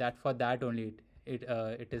 Okay, that for that only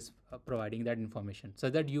it is providing that information, so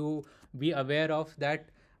that you be aware of that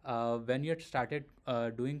when you started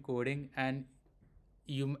doing coding, and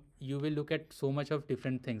you will look at so much of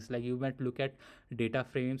different things. Like you might look at data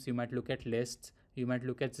frames, you might look at lists, you might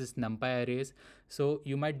look at this numpy arrays. So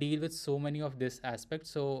you might deal with so many of this aspects.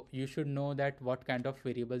 So you should know that what kind of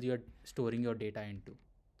variables you're storing your data into.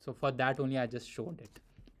 So for that only I just showed it.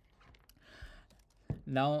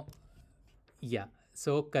 Now, yeah.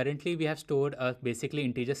 So currently we have stored a basically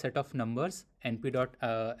integer set of numbers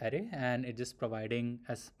np.array, and it is providing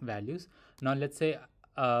us values. Now let's say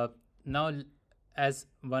now as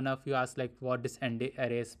one of you asked, like what does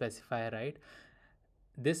array specify, right?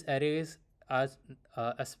 This array is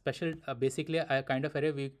a special basically a kind of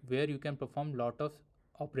array where you can perform lot of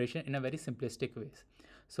operation in a very simplistic ways.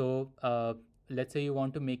 So let's say you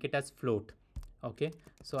want to make it as float. Okay,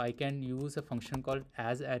 so I can use a function called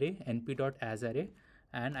asArray, np.asArray,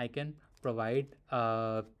 and I can provide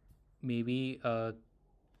maybe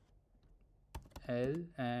L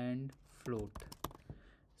and float.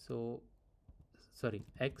 So sorry,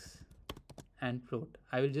 X and float.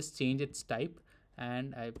 I will just change its type,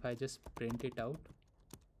 and if I just print it out,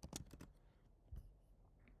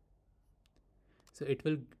 so it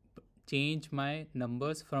will change my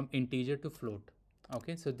numbers from integer to float.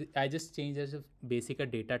 Okay, so I just changed as a basic a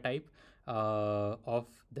data type of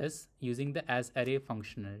this using the asArray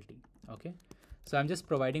functionality. Okay, so I'm just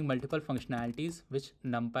providing multiple functionalities which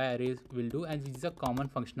numpy arrays will do, and these are common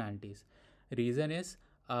functionalities. Reason is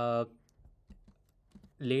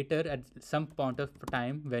later at some point of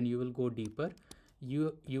time when you will go deeper,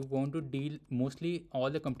 you going to deal mostly all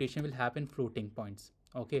the computation will happen floating points.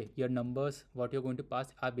 Okay, your numbers what you're going to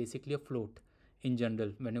pass are basically a float in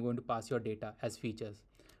general when you're going to pass your data as features.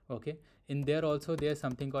 Okay, in there also there's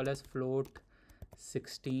something called as float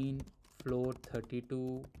 16, float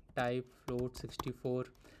 32 type, float 64.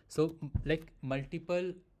 So like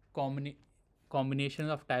multiple combination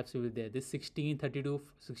of types will be there. This 16, 32,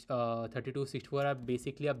 32, 64 are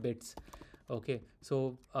basically a bits. Okay,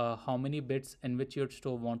 so how many bits in which you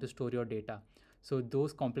want to store your data. So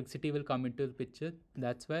those complexity will come into the picture.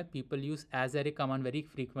 That's why people use asArray command very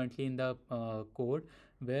frequently in the code,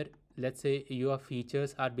 where let's say your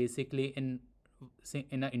features are basically in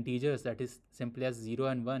integers, that is simply as 0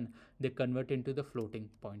 and 1, they convert into the floating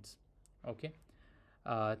points. Okay,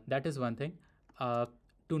 that is one thing.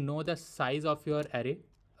 To know the size of your array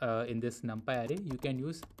in this numpy array, you can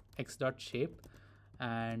use x.shape,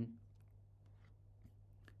 and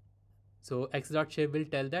so x.shape will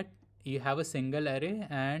tell that you have a single array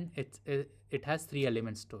and it has 3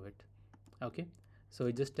 elements to it. Okay, so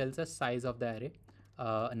it just tells us size of the array,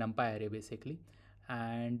 numpy array basically.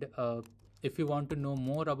 And if you want to know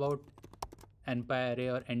more about npy array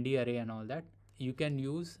or nd array and all that, you can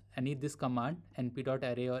use any this command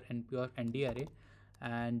np.array or nd array,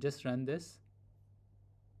 and just run this,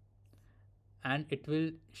 and it will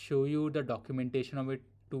show you the documentation of it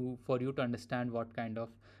for you to understand what kind of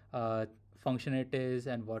function it is,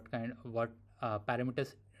 and what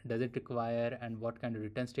parameters does it require, and what kind of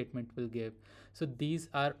return statement will give. So these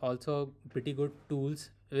are also pretty good tools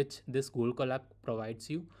which this Google Colab provides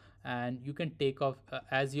you, and you can take off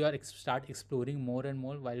as you are start exploring more and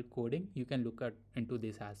more while coding. You can look at into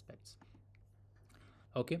these aspects.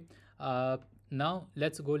 Okay, now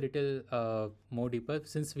let's go a little more deeper.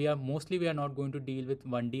 Since we are not going to deal with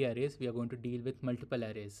 1D arrays, we are going to deal with multiple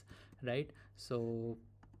arrays, right? So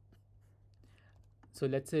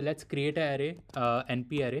let's create an array,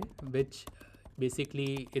 np array, which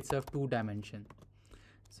basically it's of 2 dimension.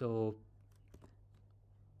 So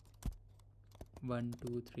 1,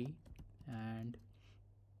 2, 3, and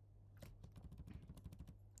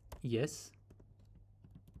yes,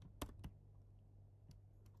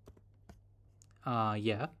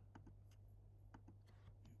 Yeah.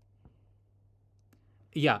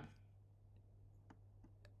 Yeah.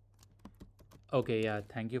 Okay. Yeah.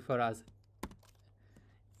 Thank you for us.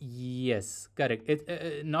 Yes, correct.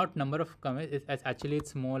 It's not number of comments. Actually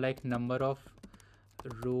it's more like number of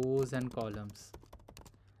rows and columns.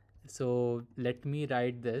 So let me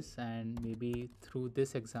write this, and maybe through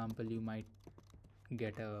this example you might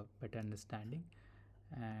get a better understanding.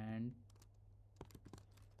 And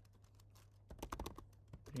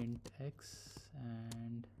print x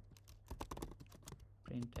and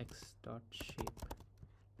print x dot shape.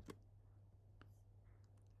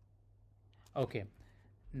 Okay,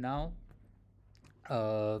 now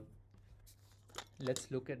uh, let's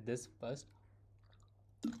look at this first.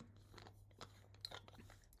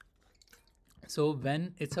 So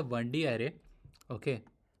when it's a 1D array, okay,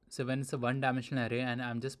 so when it's a one dimensional array and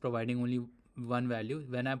I'm just providing only one value,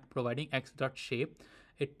 when I'm providing x dot shape,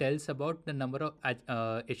 it tells about the number of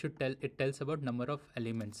it tells about number of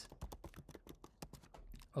elements,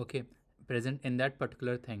 okay, present in that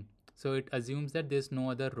particular thing. So it assumes that there's no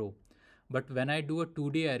other row. But when I do a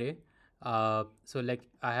 2D array, so like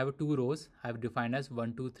I have two rows I've defined as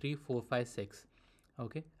 1 2 3 4 5 6.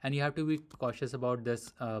 Okay, and you have to be cautious about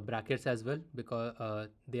this brackets as well, because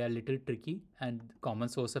they are little tricky and common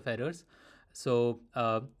source of errors. So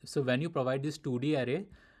when you provide this 2D array,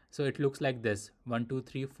 so it looks like this: 1 2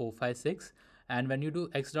 3 4 5 6. And when you do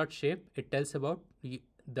x dot shape, it tells about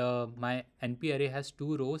the my NP array has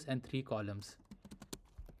two rows and three columns.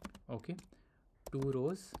 Okay, two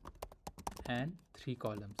rows and three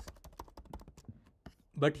columns.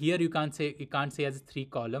 But here you can't say as three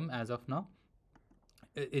column as of now.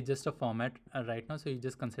 It's just a format right now, so you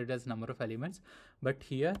just consider it as number of elements. But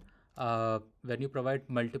here, when you provide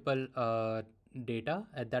multiple data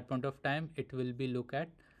at that point of time, it will be look at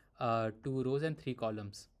two rows and three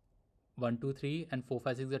columns. 1 2 3 and 4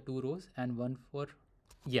 5 6 are two rows, and one for,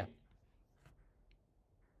 yeah.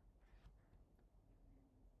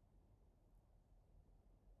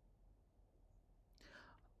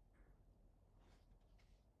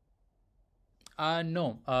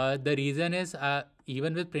 No, the reason is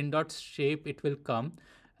even with print dot shape, it will come.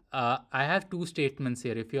 I have two statements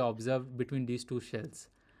here. If you observe between these two shells,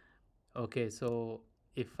 okay. So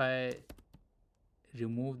if I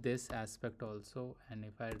remove this aspect also, and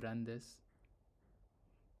if I run this,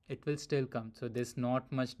 it will still come. So there's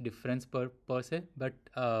not much difference per se, but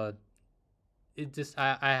it just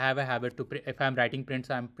I have a habit to if I'm writing prints,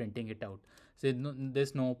 I'm printing it out. So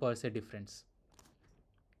there's no per se difference.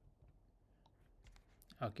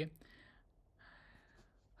 Okay.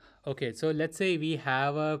 Okay, so let's say we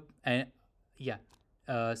have a yeah.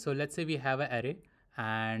 So let's say we have an array,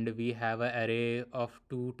 and we have an array of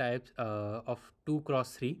two types of 2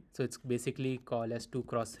 cross 3. So it's basically called as 2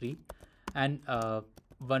 cross 3. And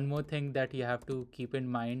one more thing that you have to keep in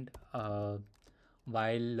mind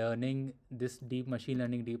while learning this deep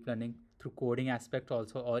learning through coding aspect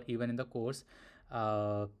also, or even in the course,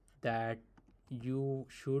 that you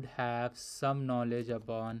should have some knowledge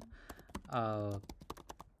upon uh,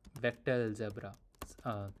 vector algebra.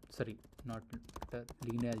 Sorry, not vector,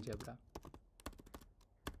 linear algebra.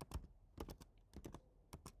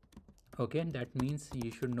 Okay, that means you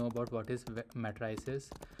should know about what is matrices,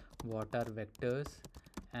 what are vectors,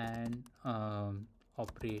 and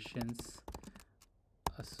operations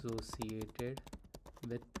associated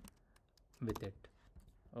with it.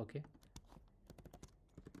 Okay,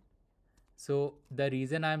 so the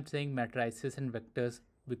reason I'm saying matrices and vectors,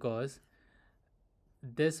 because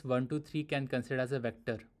this 1 2 3 can consider as a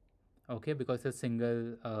vector. Okay, because it's a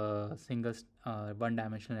single one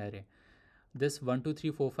dimensional array. This 1 2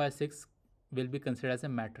 3 4 5 6 will be considered as a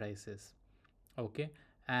matrices. Okay,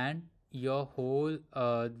 and your whole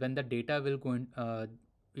when the data will go in,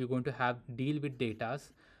 you're going to have deal with datas.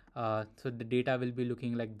 So the data will be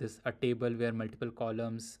looking like this: a table where multiple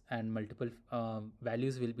columns and multiple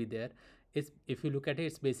values will be there. It's, if you look at it,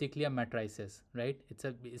 it's basically a matrices, right? It's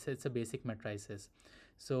a basic matrices.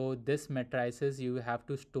 So this matrices you have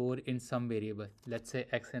to store in some variable, let's say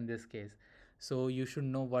x in this case. So you should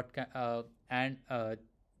know what and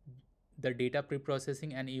the data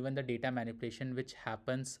pre-processing and even the data manipulation which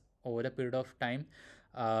happens over a period of time,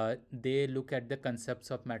 they look at the concepts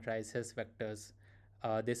of matrices, vectors.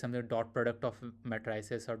 There's something dot product of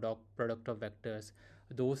matrices or dot product of vectors.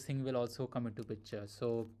 Those things will also come into picture.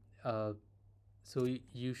 So uh,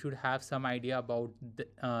 you should have some idea about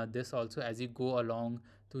this also as you go along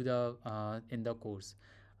to the in the course.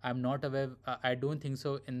 I'm not aware, I don't think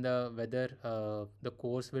so in the whether the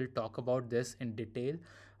course will talk about this in detail,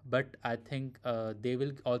 but I think they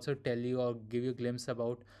will also tell you or give you a glimpse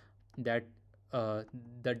about that uh,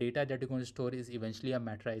 the data that you're going to store is eventually a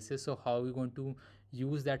matrices. So how are we going to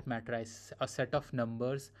use that matrice, a set of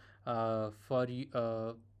numbers, for you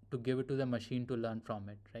to give it to the machine to learn from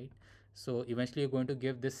it, right? So eventually you're going to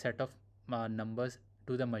give this set of numbers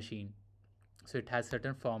to the machine. So it has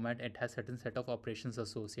certain format, it has certain set of operations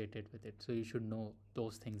associated with it, so you should know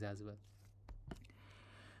those things as well.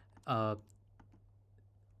 uh,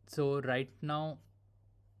 so right now,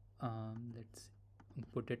 let's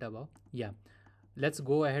put it above. Yeah, let's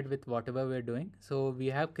go ahead with whatever we're doing. So we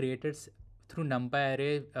have created through numpy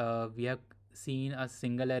array, we have seen a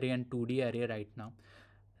single array and 2D array right now.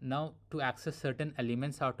 Now to access certain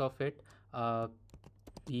elements out of it,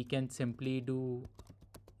 we can simply do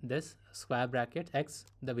this square bracket x,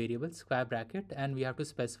 the variable square bracket, and we have to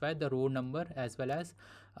specify the row number as well as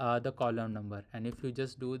the column number. And if you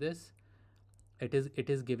just do this, it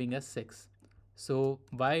is giving us 6. So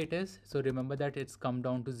why it is? So remember that it's come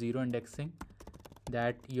down to 0 indexing,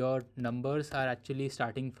 that your numbers are actually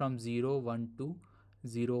starting from 0 1 2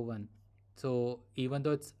 0 1. So even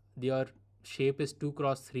though it's your shape is 2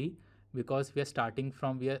 cross 3, because we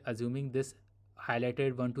are assuming this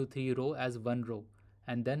highlighted 1 2 3 row as one row,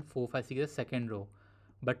 and then 4 5 6 is second row.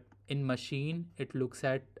 But in machine it looks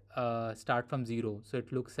at start from 0, so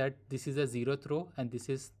it looks at this is a 0th row and this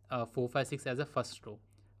is 4 5 6 as a first row.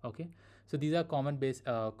 Okay, so these are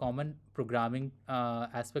common programming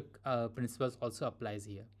aspect principles also applies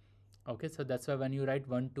here. Okay, so that's why when you write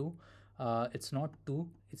 1 2, it's not 2,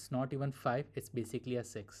 it's not even 5, it's basically a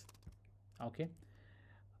 6. Okay,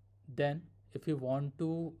 then if you want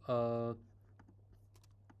to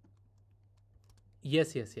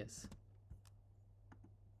yes, yes, yes.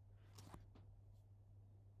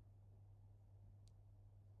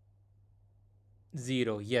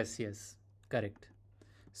 0, yes, yes, correct.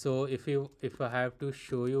 So if I have to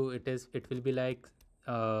show you, it will be like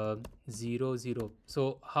 0 0.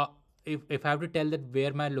 So how, if I have to tell that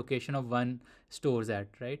where my location of 1 stores at,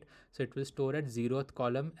 right? So it will store at 0th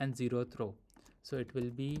column and 0th row. So it will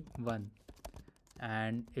be 1.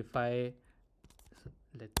 And if I, so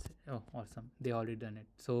let's say, oh awesome, they already done it.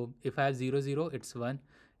 So if I have 0 0, it's 1.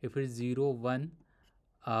 If it's 0 1,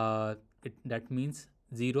 that means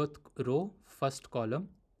 0th row first column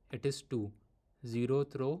it is 2,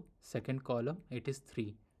 0th row second column it is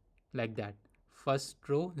 3, like that. First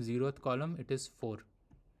row 0th column it is 4.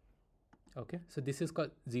 Okay, so this is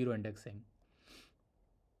called zero indexing.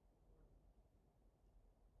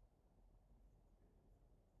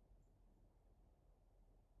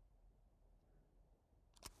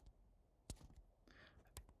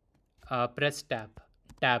 Press tab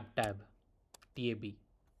tab.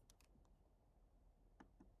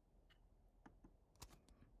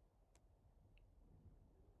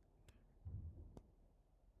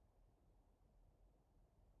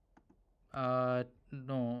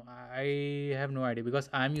 No, I have no idea because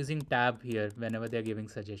I'm using tab here whenever they're giving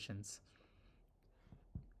suggestions.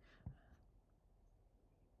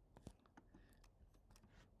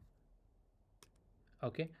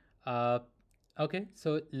 Okay. Uh, okay.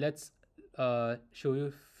 So let's show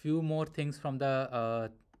you few more things from the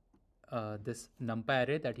this numpy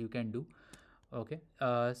array that you can do. Okay.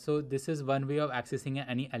 So this is one way of accessing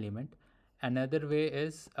any element. Another way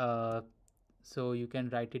is so you can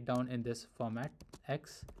write it down in this format: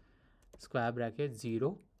 x square bracket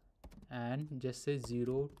 0 and just say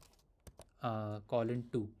 0 colon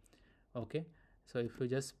 2. Okay. So if you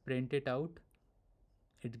just print it out,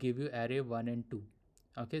 it give you array 1 and 2.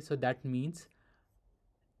 Okay, so that means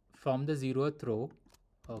from the 0th row,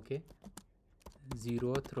 okay,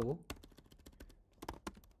 0th row,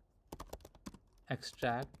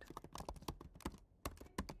 extract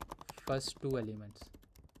first two elements.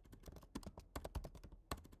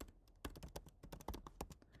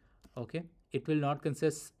 Okay, it will not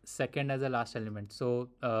consider second as a last element. So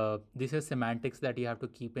this is semantics that you have to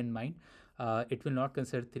keep in mind. It will not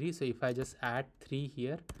consider 3. So if I just add 3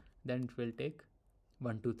 here, then it will take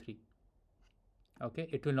 1 2 3. Okay,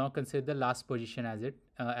 it will not consider the last position as it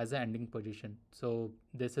as an ending position. So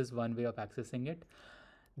this is one way of accessing it.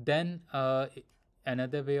 Then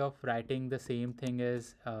another way of writing the same thing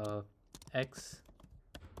is x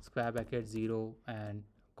square bracket 0 and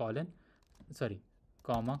colon, sorry,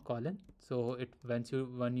 comma colon. So it once you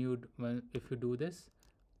when if you do this,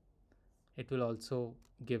 it will also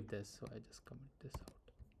give this. So I just comment this out.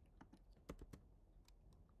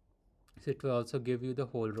 So it will also give you the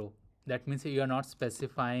whole row. That means you are not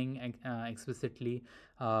specifying explicitly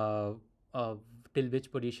uh, till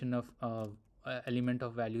which position of element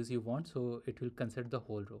of values you want. So it will consider the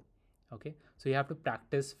whole row. Okay, so you have to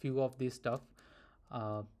practice few of this stuff,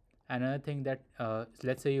 uh, another thing that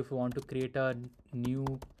let's say if you want to create a new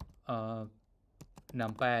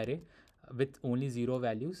numpy array with only 0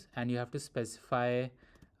 values, and you have to specify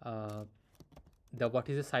uh, the what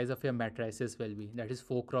is the size of your matrices will be, that is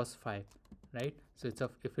 4 cross 5, right? So it's a,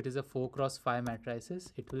 if it is a 4 cross 5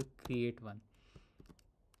 matrices, it will create one.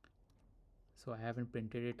 So I haven't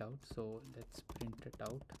printed it out, so let's print it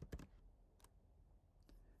out.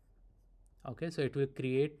 Okay, so it will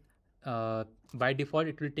create by default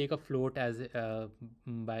it will take a float as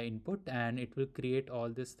by input, and it will create all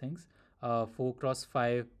these things 4 cross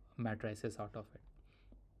 5 matrices out of it.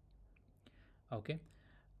 Okay,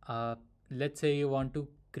 let's say you want to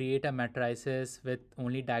create a matrices with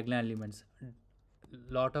only diagonal elements.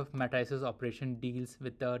 Lot of matrices operation deals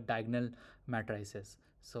with the diagonal matrices,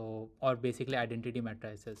 so, or basically identity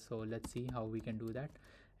matrices. So let's see how we can do that.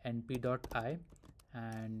 np.I,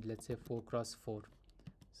 and let's say 4 cross 4.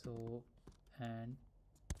 So, and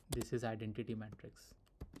this is identity matrix.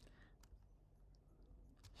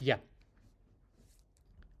 Yeah.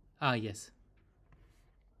 Yes.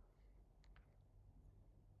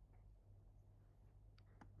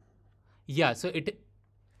 Yeah, so it,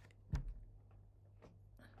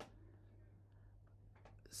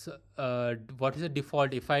 so what is the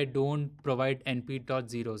default if I don't provide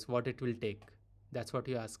np.zeros, what it will take? That's what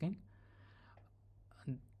you're asking.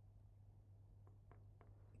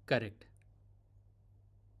 Correct.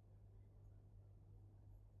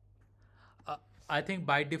 I think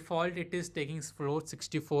by default it is taking float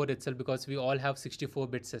 64 itself, because we all have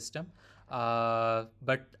 64-bit system.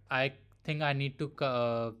 But I think I need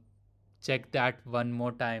to check that one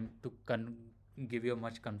more time to give you a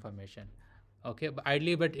much confirmation. Okay, but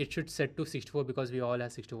ideally, but it should set to 64 because we all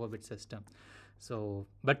have 64-bit system. So,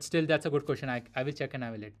 but still, that's a good question. I will check and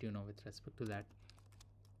I will let you know with respect to that.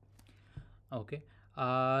 Okay.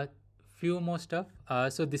 Few more stuff.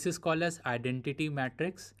 So this is called as identity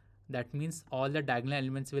matrix. That means all the diagonal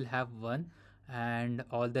elements will have 1 and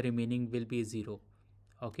all the remaining will be 0.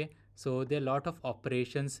 Okay. So there are a lot of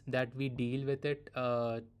operations that we deal with it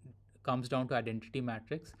comes down to identity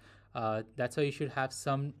matrix. That's why you should have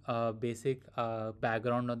some basic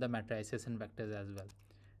background on the matrices and vectors as well.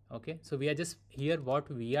 Okay. So we are just here, what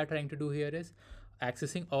we are trying to do here is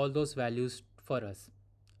accessing all those values for us.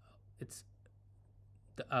 It's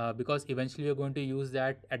because eventually we're going to use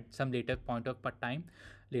that at some later point of time,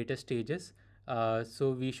 later stages.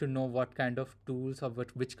 So we should know what kind of tools or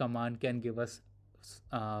which command can give us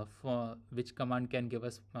for which command can give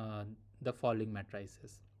us the following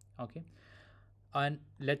matrices. Okay, and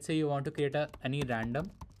let's say you want to create any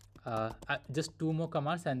random, just 2 more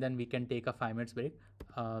commands and then we can take a 5 minutes break.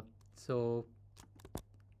 So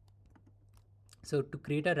to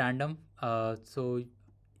create a random, so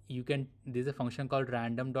you can, there's a function called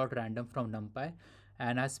random.random from numpy,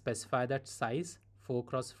 and I specify that size 4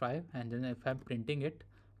 cross 5, and then if I'm printing it,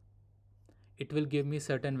 it will give me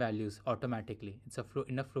certain values automatically. It's a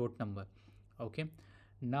in a float number. Okay,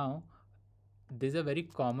 now there's a very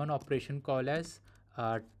common operation called as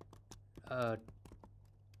uh,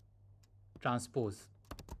 transpose.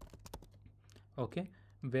 Okay,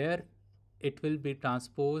 where it will be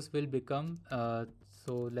transpose will become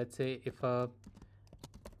so let's say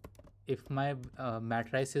if my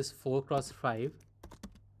matrice is 4 cross 5,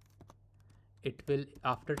 it will,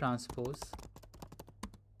 after transpose,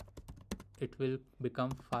 it will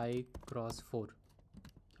become 5 cross 4.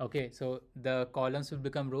 Okay, so the columns will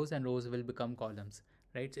become rows and rows will become columns,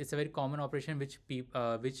 right? It's a very common operation which we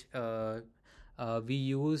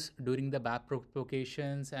use during the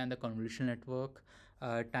backpropagations and the convolutional network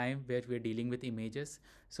time where we're dealing with images.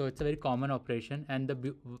 So it's a very common operation, and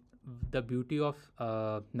the beauty of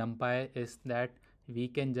numpy is that we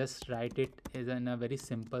can just write it as in a very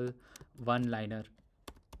simple one-liner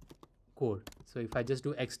code. So if I just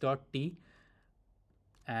do x dot t,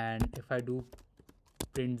 and if I do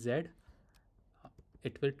print z,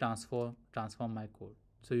 it will transform my code.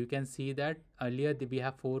 So you can see that earlier we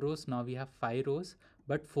have 4 rows, now we have 5 rows,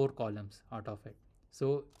 but 4 columns out of it.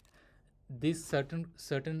 So these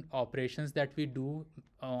certain operations that we do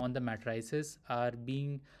on the matrices are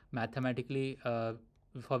being mathematically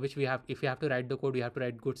for which we have, if we have to write the code, we have to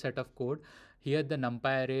write good set of code. Here the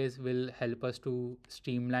numpy arrays will help us to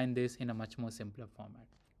streamline this in a much more simpler format.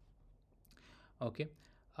 Okay,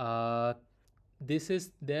 this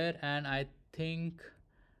is there, and I think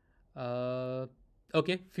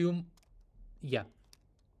okay, few, yeah.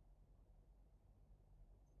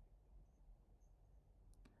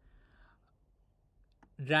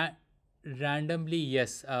 Randomly,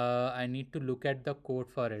 yes. I need to look at the code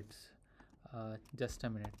for it. Just a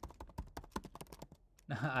minute.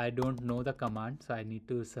 I don't know the command, so I need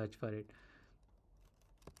to search for it.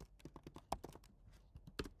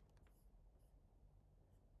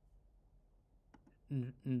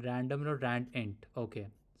 Random or rand int. Okay,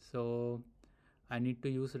 so I need to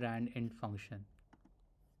use rand int function.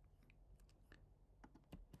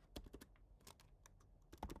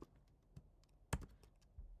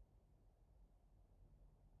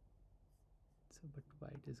 So, but why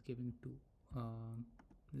it is giving two?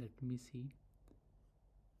 Let me see.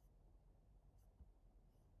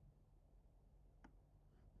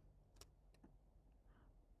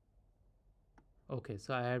 Okay,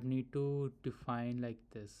 so I have need to define like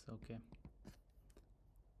this. Okay.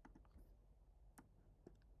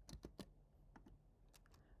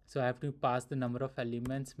 So I have to pass the number of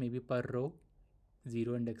elements maybe per row,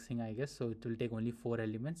 zero indexing, I guess. So it will take only 4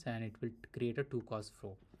 elements and it will create a 2 cos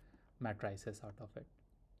row matrices out of it.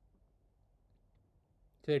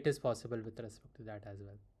 So it is possible with respect to that as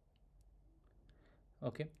well.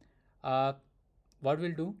 Okay. Uh, what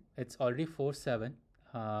we'll do, it's already 4:07.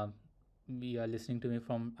 Uh, we are listening to me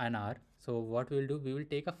from an hour. So what we'll do, we will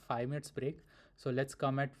take a 5 minutes break. So let's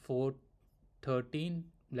come at 4:13,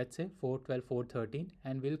 let's say 4:12, 4:13,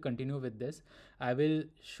 and we'll continue with this. I will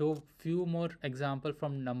show few more example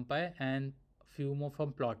from numpy and few more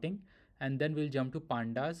from plotting, and then we'll jump to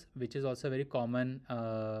pandas, which is also a very common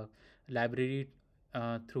library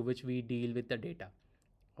through which we deal with the data.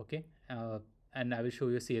 Okay. And I will show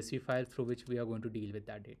you a CSV file through which we are going to deal with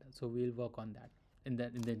that data. So we'll work on that in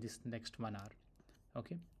this next 1 hour.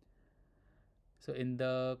 Okay. So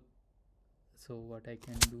so what I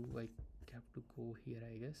can do, I have to go here,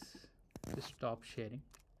 I guess. Just stop sharing.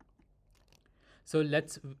 So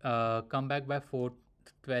let's come back by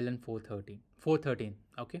 4:12 and 4:13. 4:13.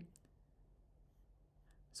 Okay.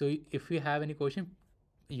 So if you have any question,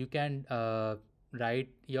 you can write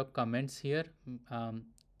your comments here.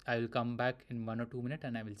 I will come back in 1 or 2 minutes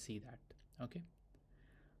and I will see that. Okay.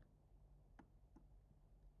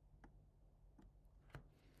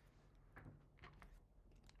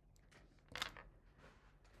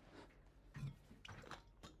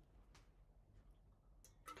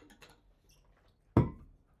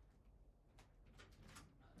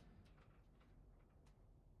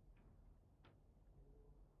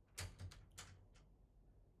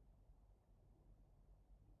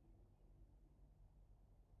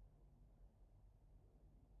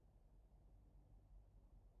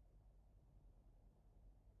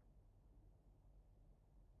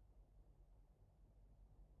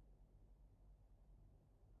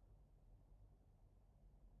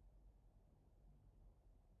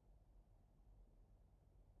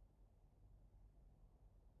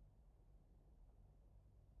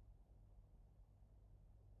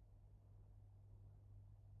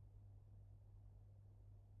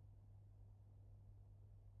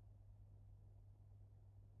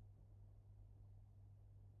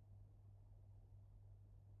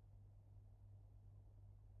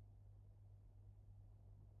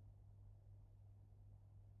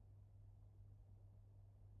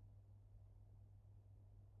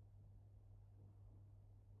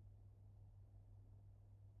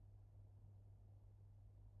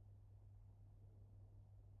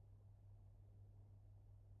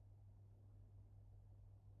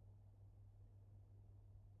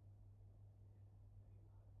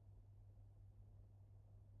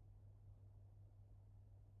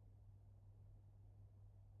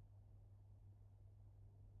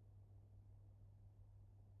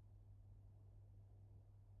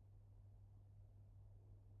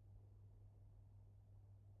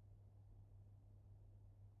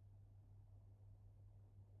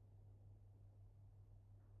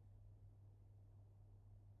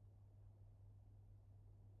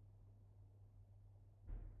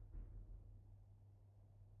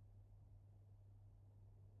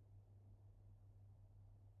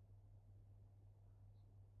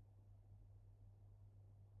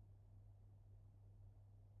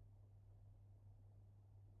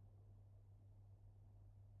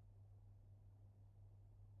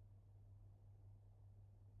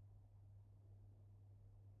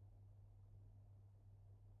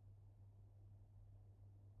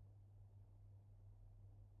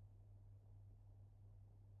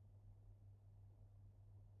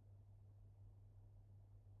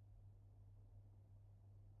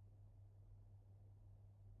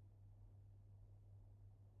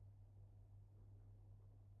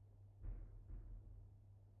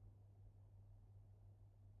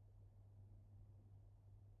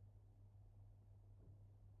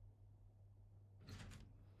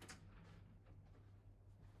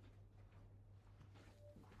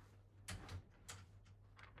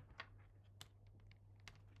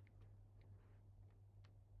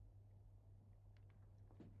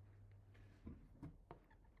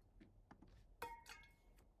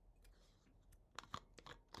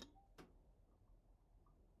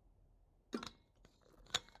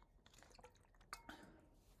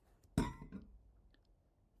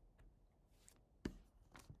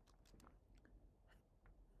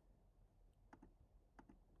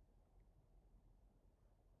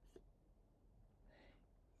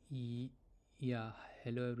 Ye- Yeah,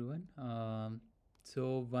 hello everyone.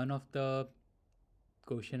 So one of the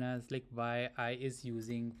question as like why I is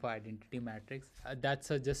using for identity matrix.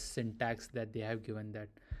 That's a just syntax that they have given that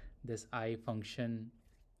this I function.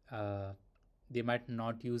 Uh, they might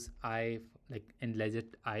not use like in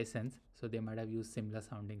legit I sense, so they might have used similar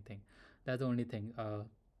sounding thing. That's the only thing.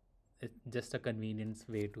 It's just a convenience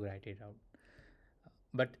way to write it out.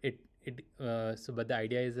 But but the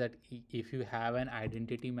idea is that if you have an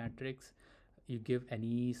identity matrix, you give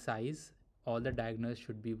any size, all the diagonals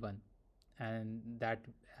should be one, and that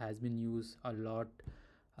has been used a lot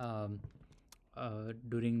um,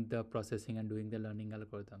 during the processing and doing the learning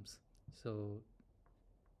algorithms. So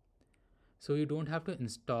so you don't have to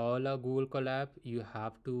install a Google Colab. You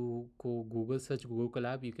have to go Google search Google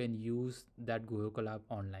Colab. You can use that Google Colab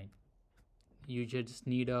online. You just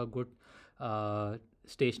need a good uh,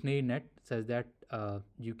 stationary net such that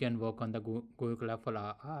you can work on the Google Colab for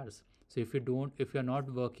hours. So if you're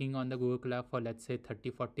not working on the Google Colab for let's say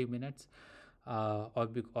 30-40 minutes,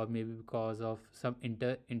 or maybe because of some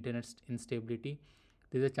internet instability,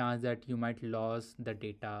 there's a chance that you might lose the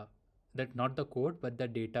data, that not the code but the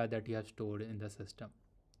data that you have stored in the system,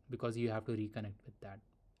 because you have to reconnect with that,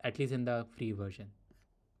 at least in the free version.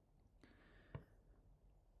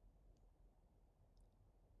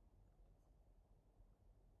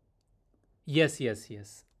 Yes.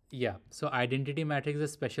 Yeah. So identity matrix is a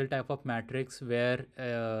special type of matrix where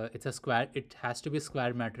it's a square. It has to be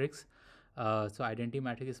square matrix. So identity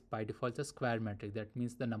matrix is by default a square matrix. That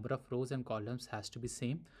means the number of rows and columns has to be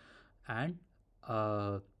same, and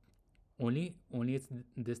uh, only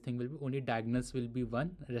this thing will be only diagonals will be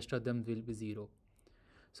one. Rest of them will be zero.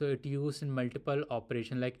 So it used in multiple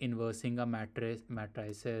operation like inversing a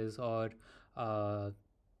matrices, or uh,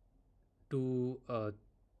 to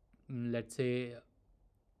let's say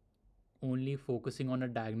only focusing on a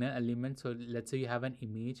diagonal element. So let's say you have an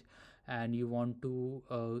image and you want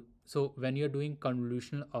to so when you're doing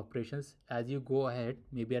convolutional operations, as you go ahead,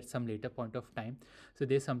 maybe at some later point of time, so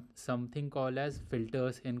there's something called as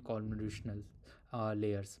filters in convolutional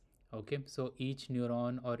layers. Okay, so each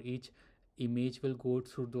neuron or each image will go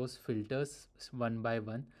through those filters one by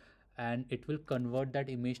one, and it will convert that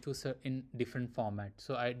image to in different format.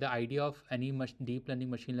 So the idea of any deep learning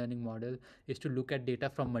machine learning model is to look at data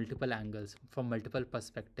from multiple angles, from multiple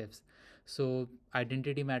perspectives. So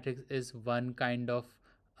identity matrix is one kind of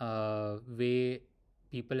way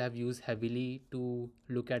people have used heavily to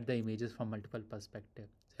look at the images from multiple perspectives.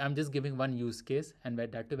 I'm just giving one use case, and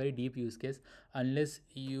that's a very deep use case. Unless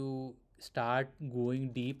you start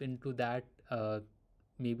going deep into that,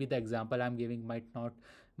 maybe the example I'm giving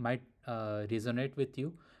might resonate with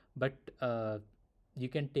you, but you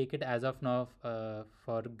can take it as of now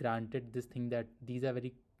for granted this thing that these are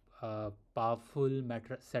very powerful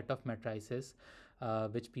set of matrices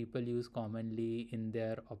which people use commonly in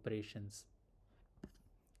their operations.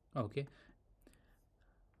 Okay.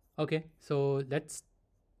 Okay, so let's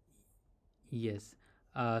yes.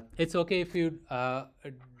 It's okay if you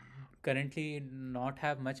currently not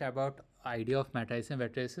have much about idea of matrices and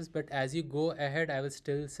matrices, but as you go ahead, I will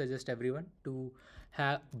still suggest everyone to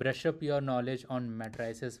have brush up your knowledge on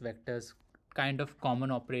matrices, vectors, kind of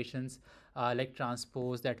common operations like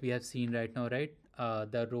transpose that we have seen right now, right?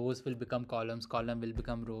 The rows will become columns, column will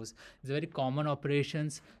become rows. It's very common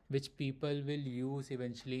operations which people will use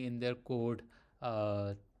eventually in their code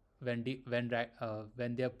uh, when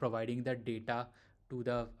they are providing the data to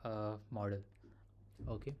the model.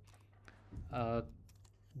 Okay. uh,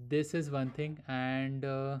 this is one thing, and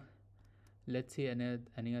let's see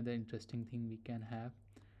any other interesting thing we can have.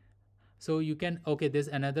 So you can, okay, there's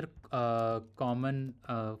another common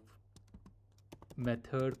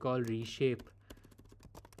method called reshape.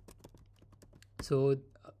 So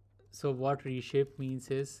uh, so what reshape means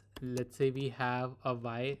is, let's say we have a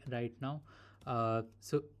y right now.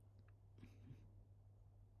 So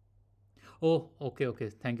oh, okay,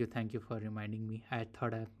 thank you for reminding me. I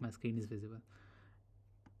thought my screen is visible.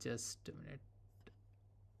 Just a minute.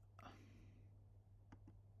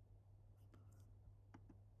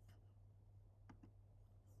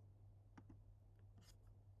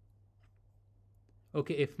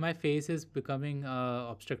 Okay, if my face is becoming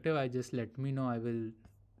obstructive, I just let me know. I will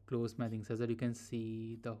close my things so that you can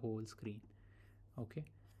see the whole screen. Okay.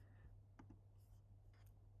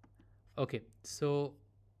 Okay. So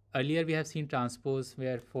earlier we have seen transpose,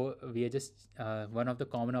 where for we are just one of the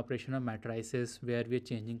common operation of matrices where we are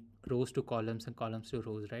changing rows to columns and columns to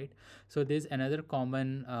rows, right? So there's another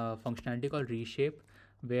common functionality called reshape,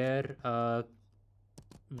 where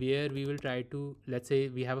we will try to, let's say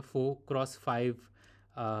we have a 4 cross 5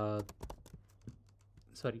 uh,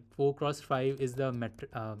 sorry, 4 cross 5 is the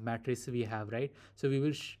matrix we have, right? So we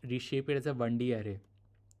will reshape it as a 1D array,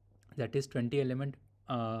 that is 20 element,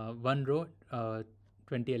 one row,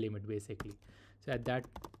 20 element basically. So at that,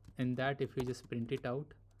 in that, if we just print it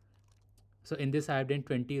out, so in this I have done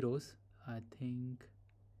 20 rows. I think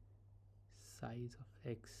size of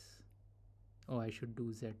x, oh, I should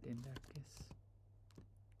do z in that case.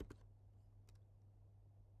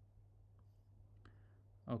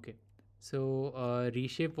 Okay, so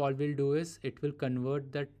reshape, what we'll do is it will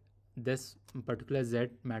convert that this particular z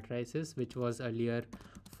matrices, which was earlier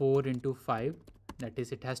 4 into 5, that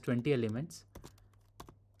is it has 20 elements,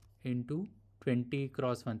 into 20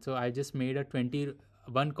 cross 1. So I just made a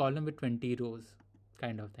 1 column with 20 rows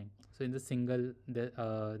kind of thing. So in the single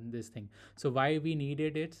this thing. So why we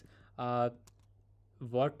needed it,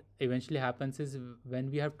 what eventually happens is when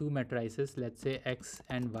we have two matrices, let's say x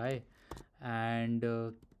and y, and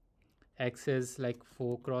x is like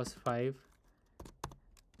 4 cross 5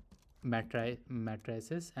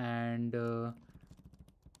 matrices, and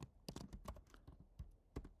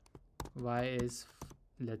y is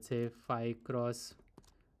let's say 5 cross,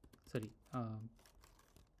 sorry,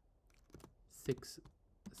 6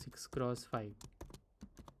 cross 5.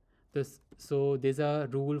 So there's a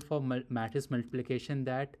rule for matrix multiplication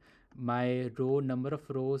that my row number of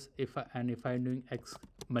rows, if I'm doing x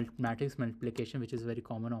matrix multiplication, which is a very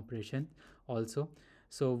common operation also.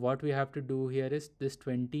 So what we have to do here is this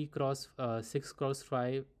 20 cross 6 cross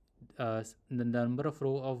 5, the number of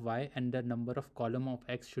row of y and the number of column of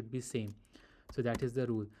x should be same. So that is the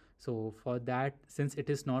rule. So for that, since it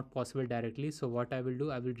is not possible directly, so what I will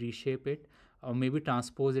do, I will reshape it, or maybe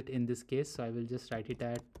transpose it in this case. So I will just write it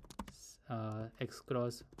at x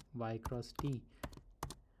cross y cross t,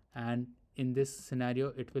 and in this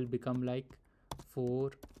scenario it will become like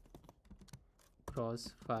 4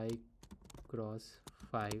 cross 5 cross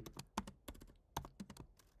 5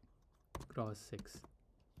 cross 6.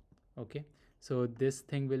 Okay, so this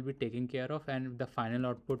thing will be taken care of, and the final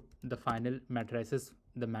output, the final matrices,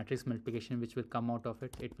 the matrix multiplication which will come out of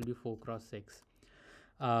it, it will be 4 cross 6.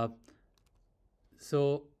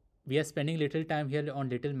 So we are spending little time here on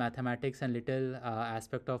little mathematics and little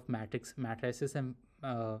aspect of matrices and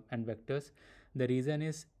vectors. The reason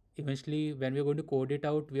is eventually when we're going to code it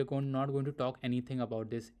out, we are not going to talk anything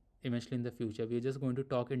about this eventually in the future. We're just going to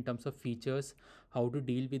talk in terms of features, how to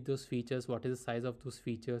deal with those features, what is the size of those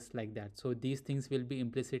features, like that. So these things will be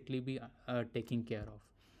implicitly be taken care of.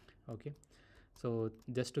 Okay, so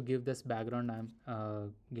just to give this background,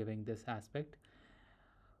 I'm giving this aspect.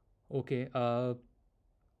 Okay,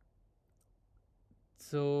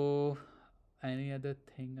 so any other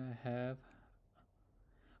thing I have?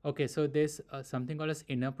 Okay, so there's something called as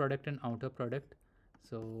inner product and outer product.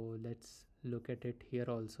 So let's look at it here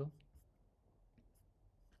also.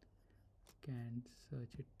 Can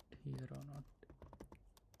search it here or not?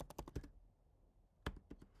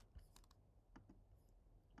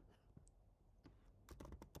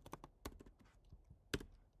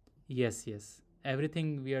 Yes,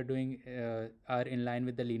 everything we are doing are in line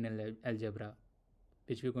with the linear algebra,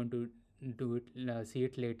 which we're going to do it, see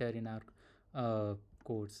it later in our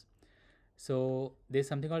course. So there's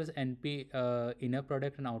something called as NP, inner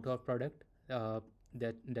product and outer product.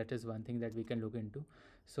 That is one thing that we can look into.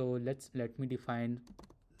 So let me define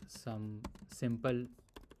some simple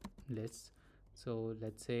lists. So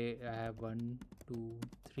let's say I have 1, 2,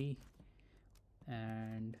 3,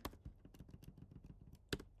 and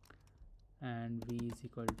v is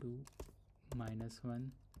equal to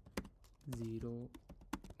 -1, 0,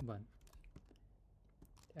 1,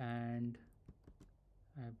 and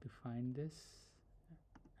I have defined this,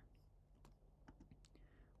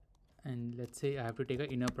 and let's say I have to take an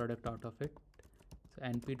inner product out of it. So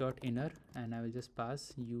np dot inner, and I will just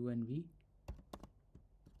pass u and v,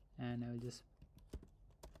 and I will just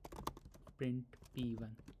print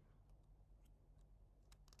p1.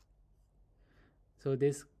 So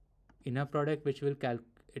this inner product, which will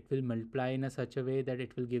it will multiply in a such a way that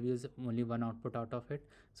it will give you only one output out of it.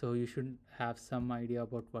 So you should have some idea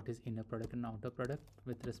about what is inner product and outer product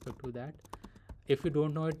with respect to that. If you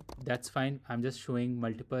don't know it, that's fine. I'm just showing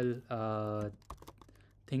multiple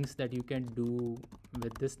things that you can do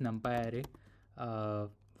with this numpy array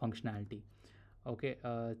functionality. Okay,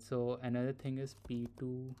 so another thing is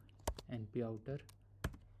p2 np outer,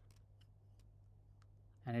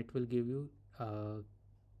 and it will give you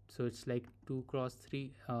so it's like 2 cross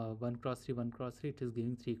 3, 1 cross 3, 1 cross 3. It is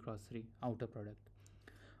giving 3 cross 3 outer product.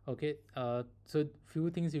 Okay, so few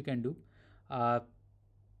things you can do.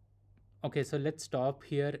 Okay, so let's stop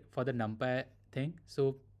here for the numpy thing.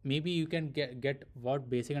 So maybe you can get what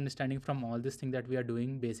basic understanding from all this thing that we are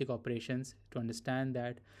doing, basic operations, to understand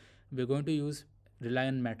that we're going to rely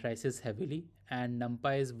on matrices heavily, and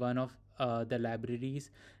numpy is one of the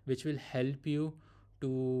libraries which will help you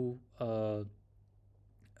to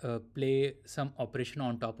play some operation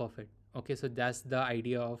on top of it. Okay, so that's the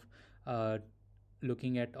idea of uh,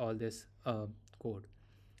 looking at all this code.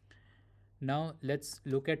 Now let's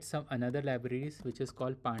look at some another libraries which is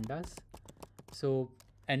called pandas. So,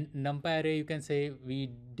 and numpy array, you can say we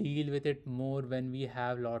deal with it more when we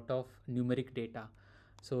have lot of numeric data.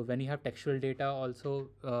 So when you have textual data also,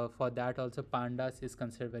 for that also pandas is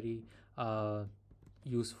considered very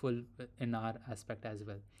useful in our aspect as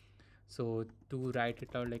well. So to write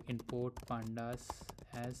it out, like import pandas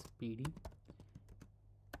as pd.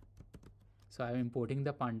 So I'm importing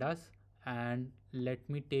the pandas, and let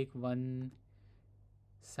me take one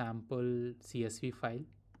sample CSV file.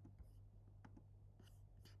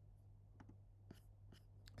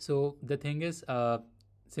 So the thing is,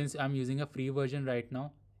 since I'm using a free version right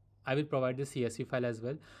now, I will provide the CSV file as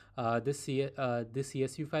well. This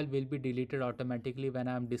CSV file will be deleted automatically when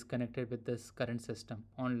I'm disconnected with this current system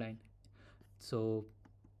online. So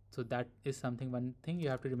that is something, one thing you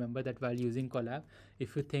have to remember, that while using Collab,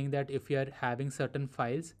 if you think that if you are having certain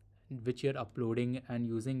files which you're uploading and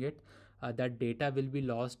using it, that data will be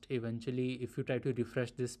lost eventually if you try to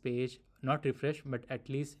refresh this page. Not refresh, but at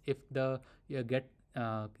least if you get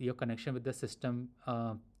your connection with the system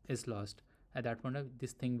is lost, at that point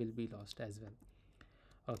this thing will be lost as well.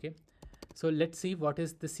 Okay, so let's see what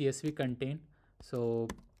is the CSV contain. So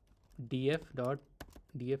df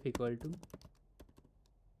equal to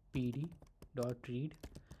pd.read.csv,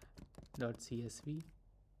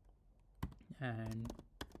 and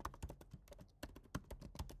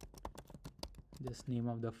just name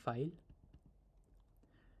of the file.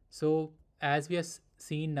 So as we have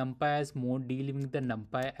seen, numpy as mode dealing with the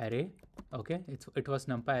numpy array. Okay, it was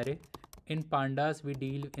numpy array. In pandas we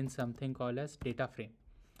deal in something called as data frame.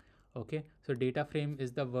 Okay, so data frame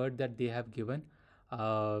is the word that they have given.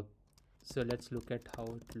 So let's look at how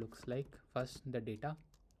it looks like. First, the data.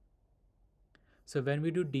 So when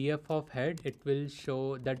we do df of head, it will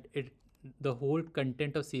show that the whole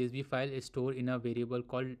content of CSV file is stored in a variable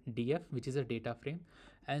called df, which is a data frame.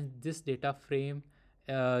 And this data frame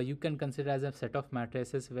you can consider as a set of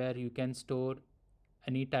matrices where you can store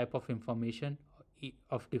any type of information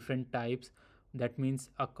of different types. That means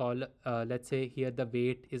a call, let's say here the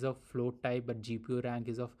weight is of float type, but GPU rank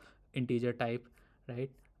is of integer type,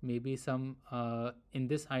 right? Maybe some in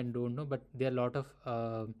this I don't know, but there are a lot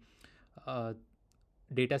of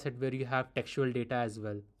data set where you have textual data as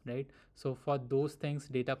well, right? So for those things,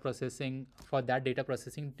 data processing,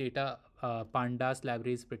 data pandas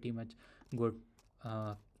library is pretty much good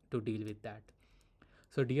to deal with that.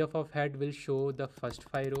 So df of head will show the first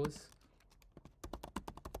 5 rows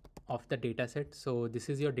of the dataset. So this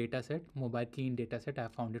is your dataset, mobile clean dataset. I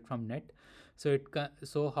found it from net. So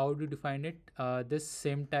so how do you define it? This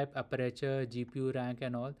same type aperture, GPU rank,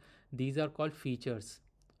 and all these are called features.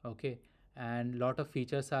 Okay, and lot of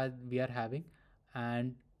features we are having,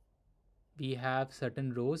 and we have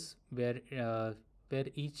certain rows where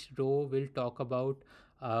each row will talk about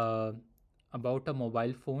a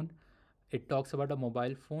mobile phone. It talks about a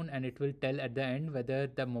mobile phone, and it will tell at the end whether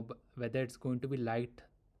whether it's going to be light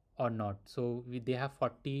or not. So they have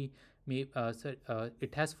 40,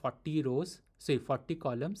 it has 40 rows, 40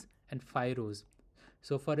 columns and 5 rows.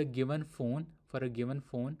 So for a given phone,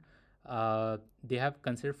 they have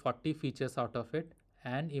considered 40 features out of it,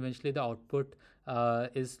 and eventually the output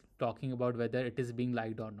is talking about whether it is being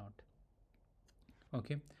liked or not.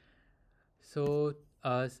 Okay, so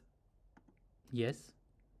yes.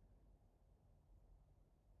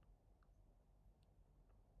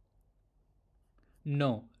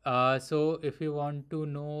 No. So if you want to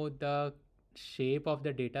know the shape of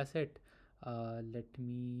the data set, let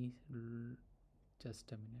me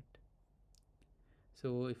just a minute.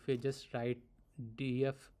 So if we just write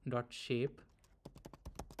df.shape,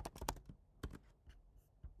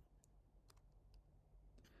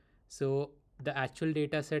 so the actual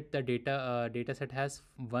data set, data set has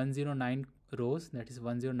 109 rows, that is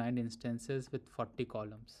 109 instances with 40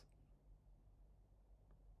 columns.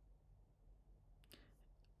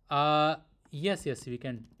 Yes, we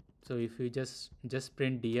can. So if you just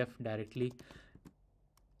print df directly,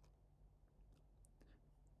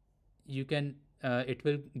 you can it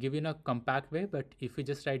will give you in a compact way, but if you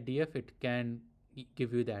just write df, it can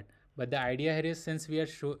give you that. But the idea here is, since we are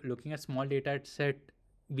looking at small data set,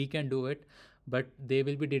 we can do it, but they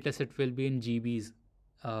will be data set will be in GBs,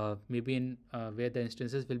 maybe in where the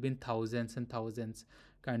instances will be in thousands and thousands,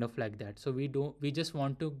 kind of like that. So we just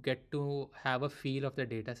want to get to have a feel of the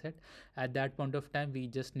data set. At that point of time, we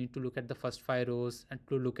just need to look at the first 5 rows and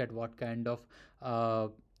to look at what kind of uh,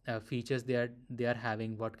 features they are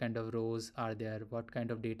having, what kind of rows are there, what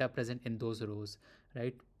kind of data present in those rows,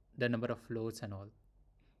 right? The number of floats and all.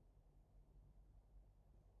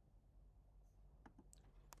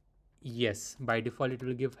 Yes, by default it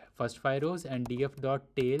will give first 5 rows, and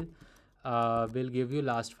df.tail will give you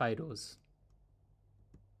last 5 rows.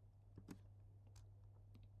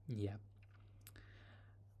 Yeah.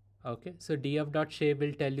 Okay, so df.shape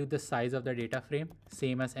will tell you the size of the data frame,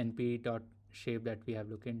 same as np.shape that we have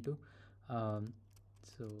looked into. Um,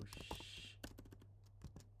 so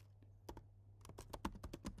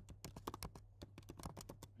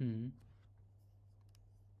hmm.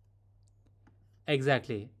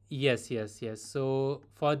 Exactly. Yes, yes, yes. So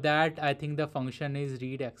for that, I think the function is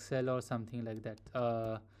read Excel or something like that.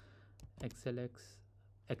 XLX,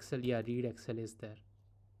 Excel. Yeah, read Excel is there.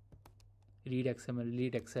 Read XML,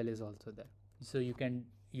 read Excel is also there. So you can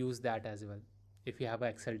use that as well if you have an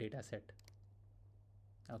Excel data set.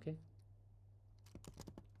 Okay.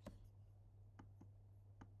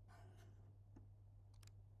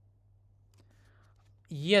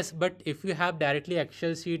 Yes, but if you have directly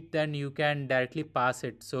Excel sheet, then you can directly pass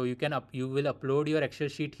it. So you will upload your Excel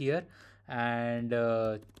sheet here, and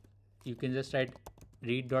you can just write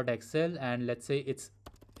read.excel, and let's say it's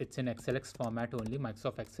in XLX format only,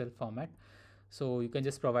 Microsoft Excel format. So you can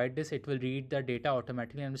just provide this. It will read the data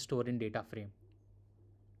automatically and store in data frame.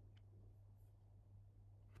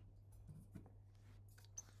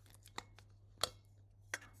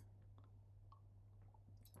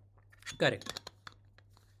 Correct.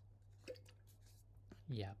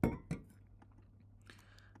 Yeah.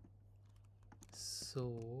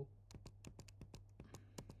 So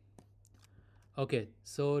okay,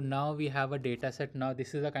 so now we have a data set. Now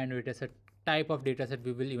this is the kind of data set, type of data set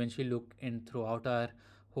we will eventually look in throughout our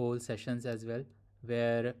whole sessions as well,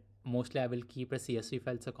 where mostly I will keep a CSV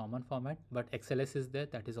file, it's a common format, but XLS is there,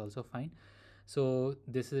 that is also fine. So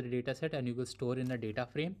this is a data set and you will store in a data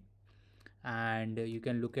frame, and you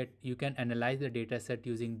can analyze the data set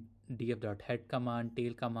using df.head command,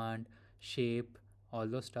 tail command, shape, all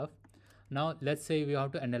those stuff. Now let's say we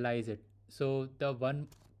have to analyze it. So the one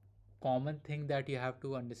common thing that you have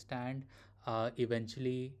to understand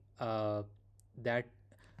eventually, that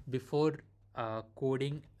before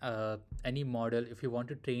coding any model, if you want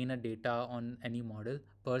to train a data on any model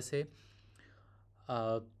per se,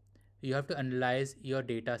 uh, you have to analyze your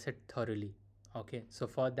data set thoroughly. Okay, so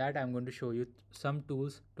for that I'm going to show you some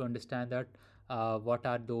tools to understand that what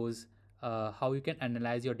are those, how you can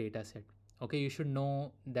analyze your data set. Okay, you should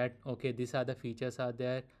know that okay, these are the features are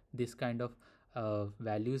there, this kind of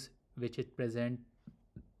values which it present.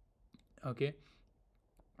 Okay,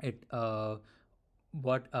 it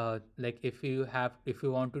what like if you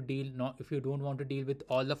want to deal, not if you don't want to deal with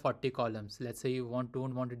all the 40 columns, let's say you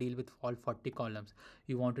don't want to deal with all 40 columns,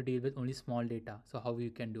 you want to deal with only small data, so how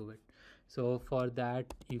you can do it? So for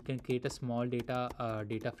that you can create a small data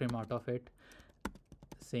frame out of it,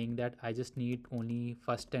 saying that I just need only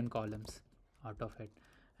first 10 columns out of it,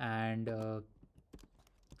 and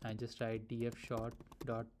I just write df short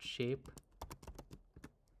dot shape.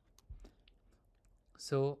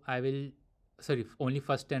 So I will, sorry, only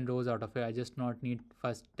first 10 rows out of it, I just not need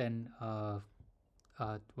first 10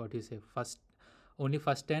 what do you say, first, only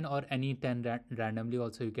first 10 or any 10 randomly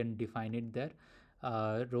also you can define it there,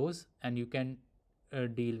 rows, and you can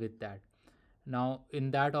deal with that. Now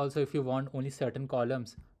in that also, if you want only certain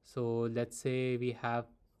columns, so let's say we have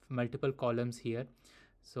multiple columns here,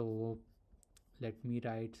 so let me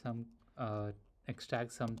write some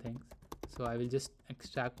extract some things. So I will just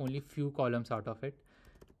extract only few columns out of it.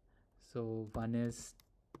 So one is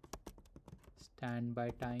standby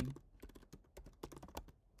time,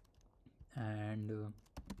 and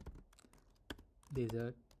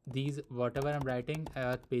these whatever I'm writing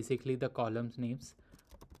are basically the columns names.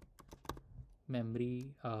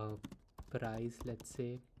 Memory, price, let's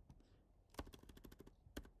say,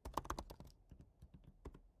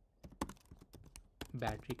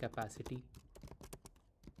 battery capacity,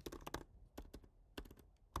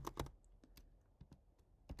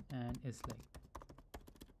 and is like.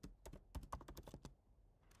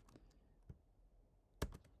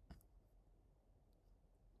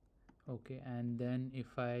 Okay, and then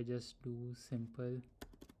if I just do simple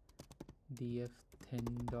df thin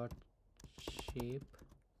dot shape,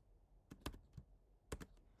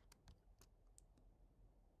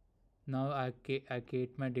 now I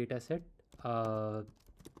create my data set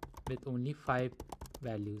with only 5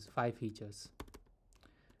 values, 5 features.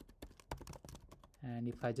 And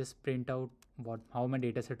if I just print out how my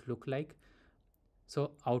data set look like,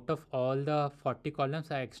 so out of all the 40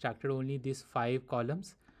 columns, I extracted only these 5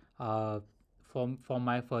 columns uh, for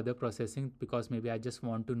my further processing, because maybe I just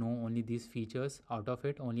want to know only these features out of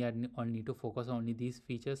it. Only only need to focus on only these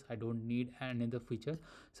features. I don't need another feature.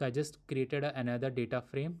 So I just created another data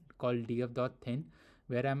frame called df.thin,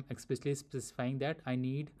 where I'm explicitly specifying that I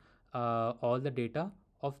need all the data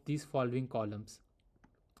of these following columns.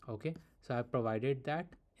 Okay, so I provided that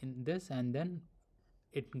in this, and then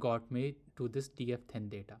it got me to this df10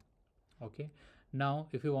 data. Okay, now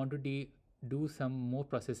if you want to do some more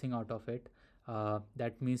processing out of it,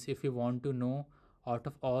 that means if you want to know out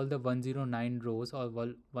of all the 109 rows or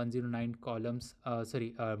 109 columns,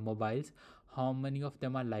 mobiles, how many of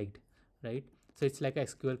them are liked, right? So it's like a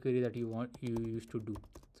SQL query that you used to do.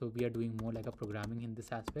 So we are doing more like a programming in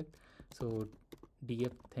this aspect. So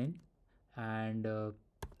df10, and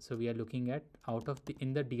so we are looking at out of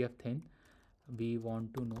in the df10, we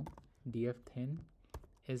want to know df10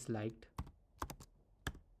 is liked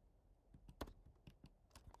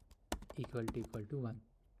equal to 1.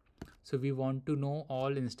 So we want to know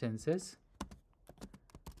all instances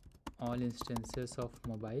of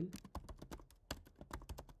mobile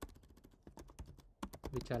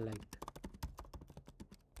which are liked.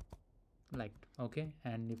 Okay,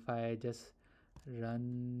 and if I just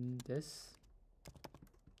run this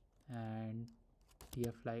and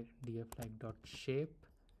df dot shape,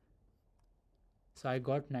 so I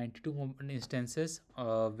got 92 instances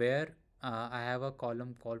where I have a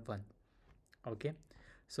column called 1. Okay,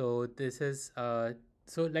 so this is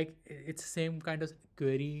so like it's same kind of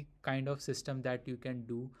query kind of system that you can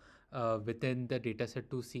do within the dataset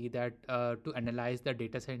to see that to analyze the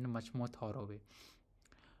dataset in a much more thorough way.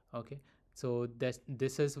 Okay, so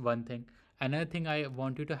this is one thing. Another thing I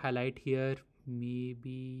want you to highlight here,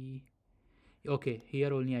 maybe, okay,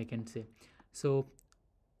 here only I can say. So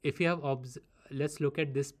if you have let's look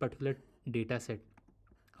at this particular data set.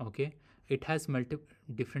 Okay, it has multiple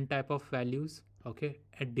different type of values, okay,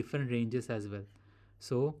 at different ranges as well.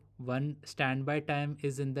 So one standby time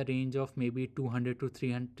is in the range of maybe 200 to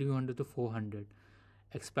 300, 200 to 400.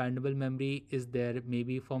 Expandable memory is there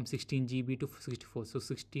maybe from 16 GB to 64, so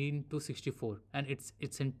 16 to 64, and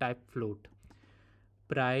it's in type float.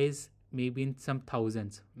 Price maybe in some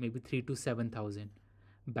thousands, maybe 3 to 7,000.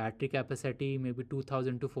 Battery capacity maybe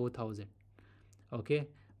 2,000 to 4,000. Okay,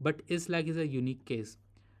 but is a unique case.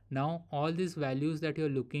 Now all these values that you're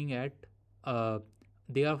looking at,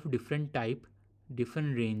 they are of different type,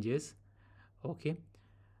 different ranges. Okay,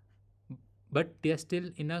 but they are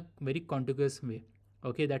still in a very contiguous way.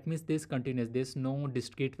 Okay, that means this continuous, there's no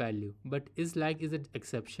discrete value, but is an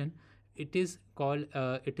exception. It is called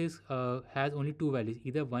has only two values,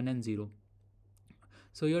 either 1 and 0.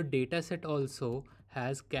 So your data set also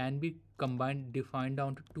can be defined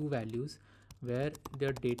down to two values, where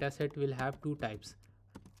your data set will have two types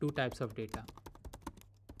of data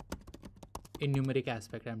in numeric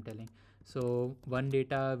aspect, I'm telling. So one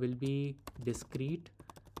data will be discrete,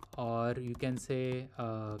 or you can say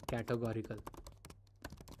categorical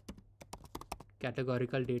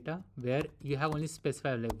data, where you have only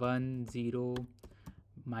specified like 1, 0,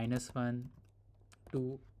 -1,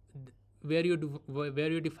 2, where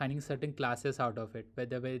you're defining certain classes out of it,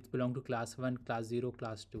 whether it belong to class 1, class 0,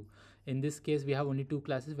 class 2. In this case we have only two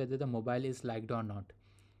classes, whether the mobile is liked or not,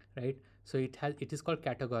 right? So it is called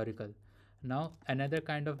categorical. Now another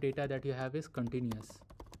kind of data that you have is continuous,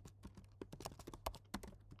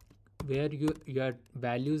 where your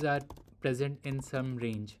values are present in some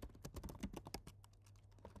range,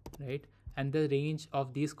 right? And the range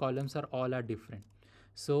of these columns are different.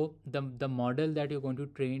 So the model that you're going to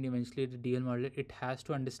train eventually, the DL model, it has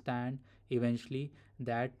to understand eventually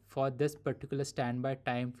that for this particular standby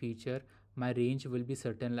time feature, my range will be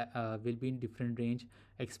certain, will be in different range.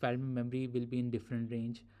 Expandable memory will be in different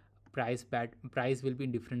range. Price will be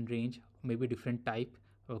in different range, maybe different type.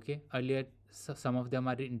 Okay, earlier some of them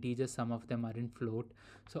are in integers, some of them are in float.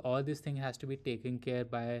 So all this thing has to be taken care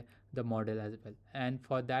by the model as well, and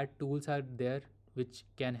for that tools are there which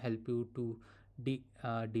can help you to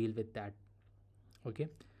deal with that. Okay,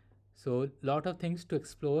 so lot of things to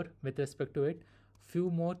explore with respect to it. Few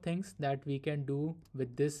more things that we can do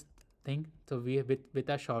with this thing. So we with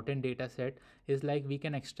a shortened data set is like we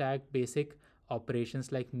can extract basic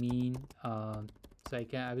operations like mean. So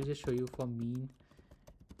I will just show you for mean,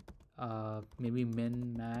 maybe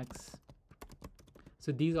min, max.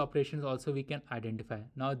 So these operations also we can identify.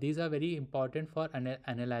 Now these are very important for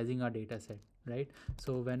analyzing our data set, right?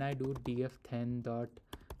 So when I do df10 dot,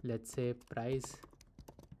 let's say, price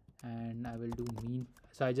and I will do mean.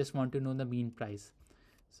 So I just want to know the mean price.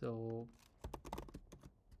 So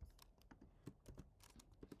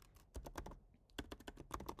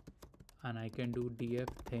and I can do df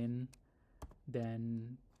thin,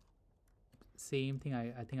 then same thing.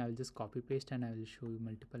 I think I will just copy paste and I will show you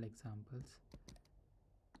multiple examples.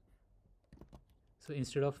 So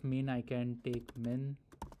instead of min, I can take min,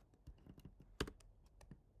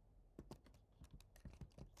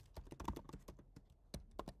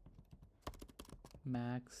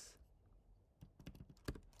 max,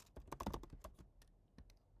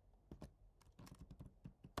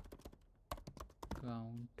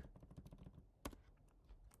 count.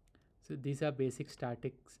 So these are basic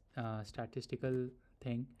statistical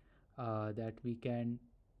thing that we can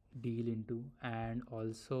deal into. And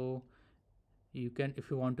also you can, if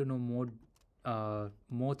you want to know more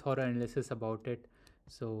thorough analysis about it,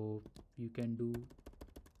 so you can do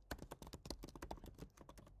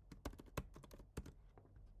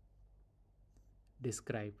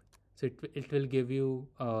describe. So it will give you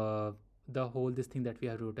the whole this thing that we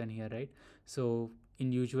have written here, right? So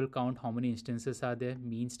in usual count, how many instances are there,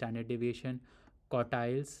 mean, standard deviation,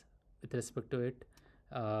 quartiles with respect to it,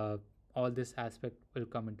 all this aspect will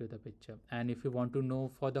come into the picture. And if you want to know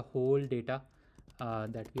for the whole data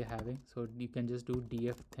that we are having, so you can just do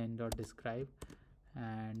df thin.describe,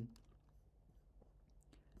 and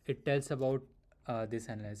it tells about this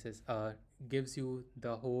analysis, gives you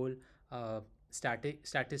the whole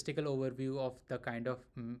statistical overview of the kind of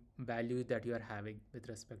value that you are having with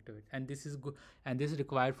respect to it. And this is good, and this is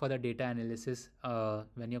required for the data analysis.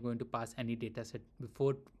 When you're going to pass any data set,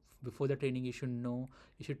 before the training, you should know,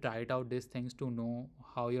 you should try it out these things to know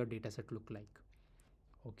how your data set look like.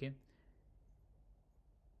 Okay.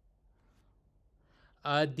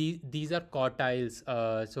 These are quartiles.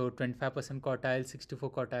 So 25% quartiles,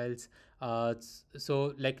 64 quartiles.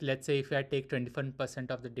 So like, let's say if I take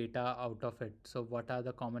 21% of the data out of it, so what are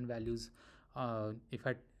the common values? If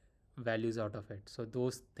I values out of it, so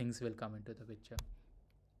those things will come into the picture.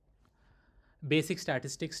 Basic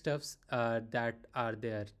statistic stuffs that are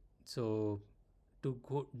there. So to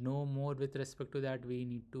go know more with respect to that, we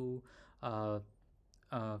need to uh,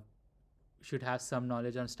 uh, should have some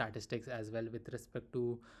knowledge on statistics as well with respect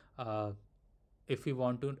to if we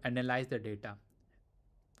want to analyze the data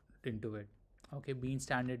into it. Okay, mean,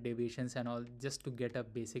 standard deviations and all, just to get a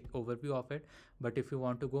basic overview of it. But if you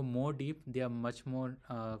want to go more deep, there are much more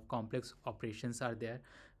complex operations are there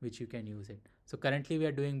which you can use it. So currently we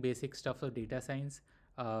are doing basic stuff of data science.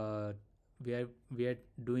 We are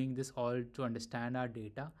doing this all to understand our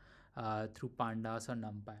data through pandas or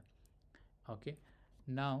numpy. Okay,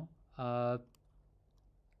 now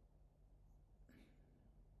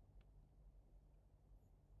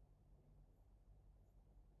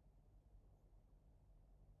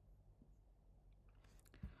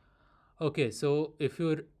okay, so if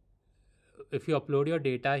you upload your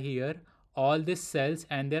data here, all these cells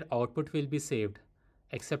and their output will be saved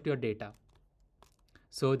except your data.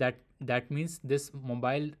 So that means this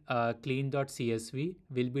mobile clean.csv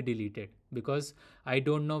will be deleted, because I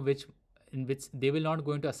don't know which, in which they will not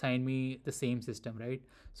going to assign me the same system, right?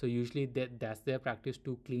 So usually that's their practice,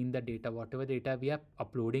 to clean the data. Whatever data we are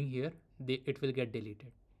uploading here, it will get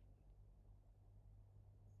deleted.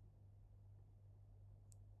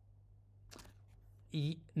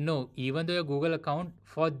 No, even though your Google account,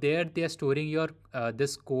 for there they are storing your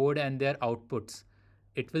this code and their outputs.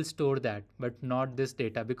 It will store that, but not this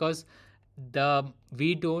data, because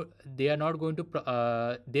we don't, they are not going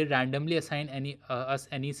to they randomly assign us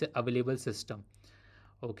any available system.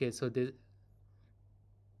 Okay, so they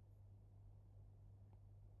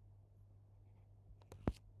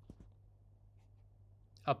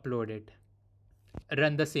upload it,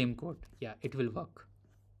 run the same code. Yeah, it will work.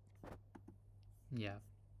 Yeah.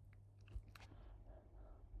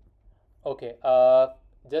 Okay.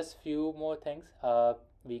 Just few more things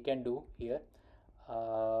we can do here.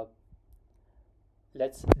 Uh,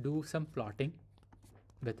 let's do some plotting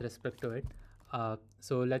with respect to it.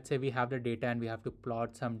 So let's say we have the data and we have to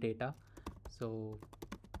plot some data. So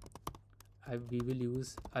we will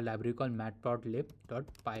use a library called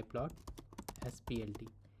matplotlib.pyplot splt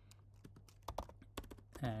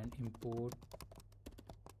and import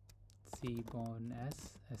cborn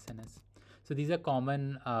as sns. So these are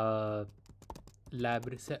common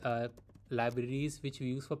libraries which we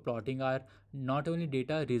use for plotting our not only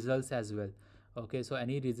data, results as well. Okay, so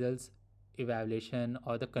any results evaluation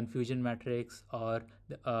or the confusion matrix or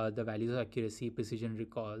the values of accuracy, precision,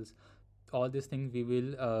 recalls, all these things we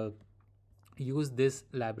will use this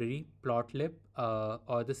library plotlib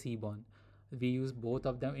or the cborn. We use both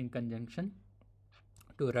of them in conjunction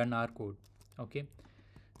to run our code. Okay,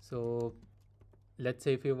 so let's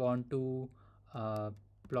say if you want to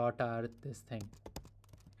plot our this thing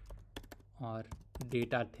or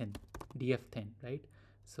data thin, df thin, right?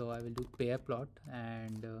 So I will do pair plot,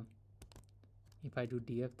 and if I do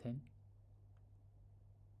df thin,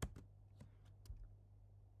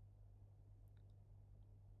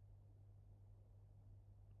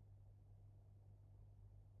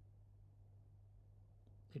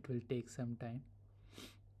 it will take some time.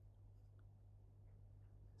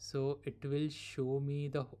 So it will show me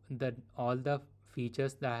the all the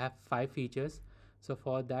features that I have 5 features. So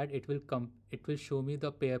for that it will show me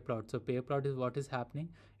the pair plot. So pair plot is what is happening.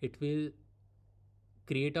 It will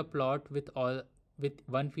create a plot with all with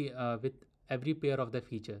with every pair of the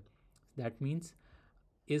feature. That means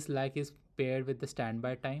is paired with the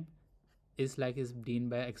standby time, is deemed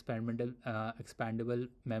by expandable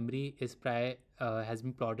memory, has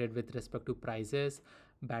been plotted with respect to prices,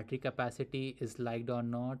 battery capacity is liked or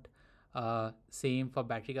not. Same for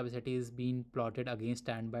battery capacity is being plotted against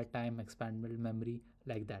standby time, expandable memory,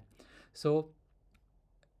 like that. So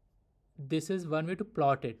this is one way to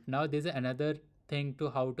plot it. Now there's another thing to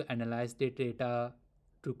how to analyze the data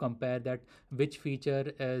to compare that which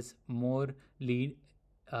feature is more lead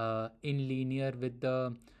in linear with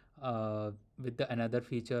the another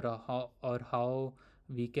feature, or how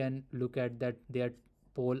we can look at that they are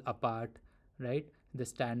pole apart, right? The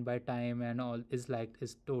standby time and all is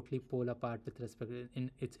totally pole apart with respect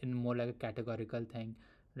it's in more like a categorical thing,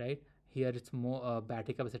 right? Here it's more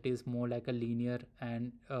battery capacity is more like a linear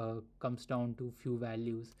and comes down to few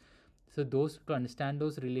values. So those to understand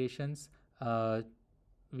those relations,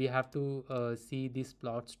 we have to see these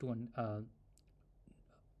plots to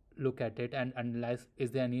look at it and analyze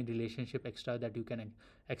is there any relationship extra that you can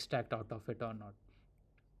extract out of it or not.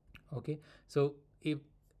 Okay, so if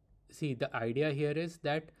see the idea here is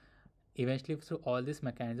that eventually through all this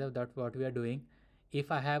mechanism that what we are doing,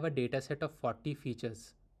 if I have a data set of 40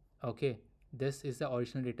 features, okay, this is the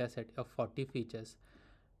original data set of 40 features.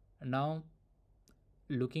 Now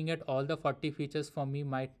looking at all the 40 features for me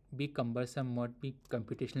might be cumbersome, might be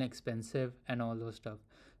computationally expensive and all those stuff.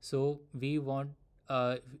 So we want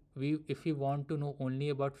we if we want to know only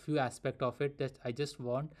about few aspect of it, that I just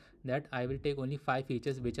want that I will take only 5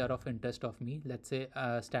 features which are of interest of me, let's say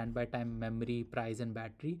standby time, memory, price and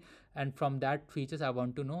battery, and from that features I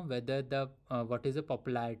want to know whether the what is the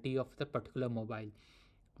popularity of the particular mobile,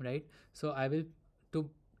 right? So I will to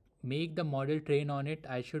make the model train on it,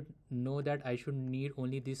 I should know that I should need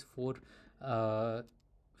only these 4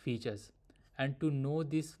 features. And to know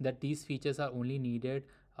this that these features are only needed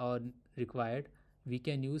or required, we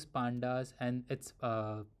can use pandas and its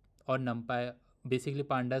or numpy. Basically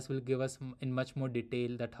pandas will give us in much more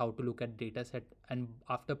detail that how to look at data set, and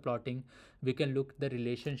after plotting we can look the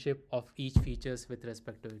relationship of each features with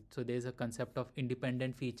respect to it. So there's a concept of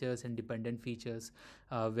independent features and dependent features,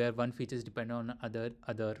 where one features depend on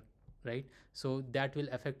other, right? So that will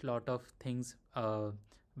affect lot of things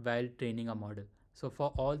while training a model. So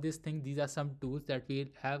for all these things, these are some tools that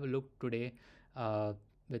we have looked today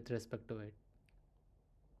with respect to it.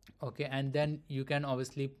 Okay, and then you can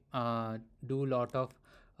obviously do lot of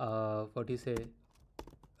what do you say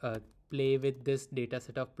uh, play with this data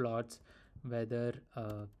set of plots, whether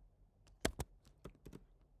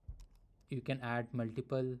you can add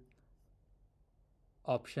multiple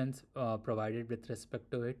options provided with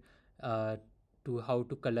respect to it, uh, to how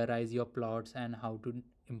to colorize your plots and how to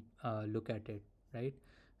look at it, right?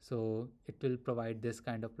 So it will provide this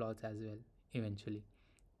kind of plots as well eventually.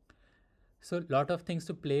 So lot of things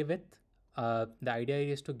to play with. The idea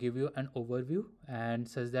is to give you an overview and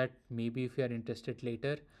such that maybe if you are interested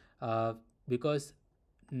later, because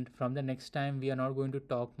from the next time we are not going to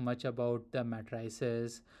talk much about the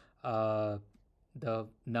matrices, uh, the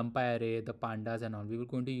numpy array, the pandas and all. We were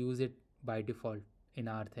going to use it by default in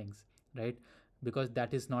our things, right? Because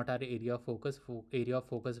that is not our area of focus. Area of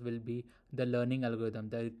focus will be the learning algorithm,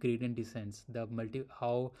 the gradient descents, the multi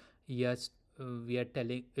how yes we are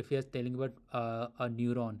telling if we are telling about a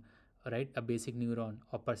neuron, right? A basic neuron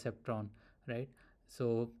or perceptron, right?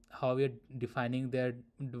 So how we are defining their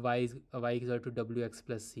y is equal to wx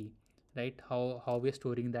plus c, right? How we are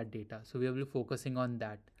storing that data. So we will be focusing on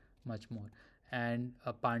that much more, and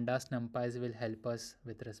pandas numpys will help us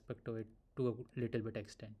with respect to it to a little bit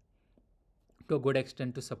extent, to a good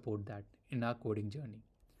extent to support that in our coding journey.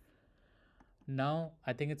 Now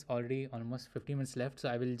I think it's already almost 50 minutes left, so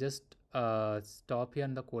I will just stop here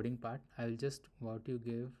on the coding part. I will just what you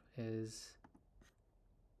give is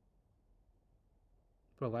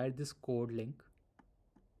provide this code link.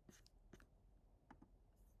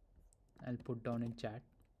 I'll put down in chat.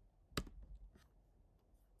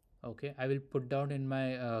 Okay, I will put down in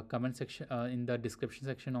my comment section, in the description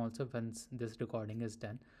section also, once this recording is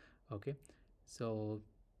done. Okay, so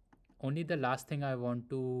only the last thing I want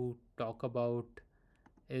to talk about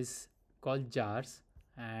is called jars,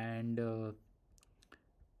 and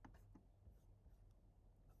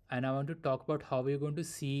and I want to talk about how we're going to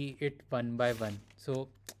see it one by one. So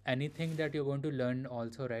anything that you're going to learn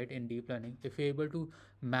also, right, in deep learning, if you're able to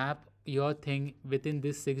map your thing within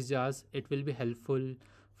these 6 jars, it will be helpful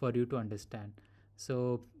for you to understand.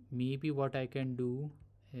 So maybe what I can do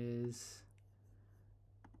is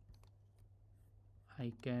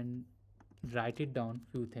I can write it down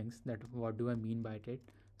few things, that what do I mean by it.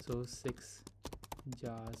 So 6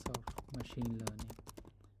 jars of machine learning.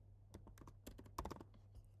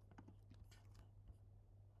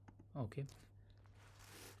 Okay,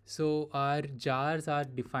 so our jars are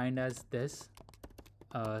defined as this.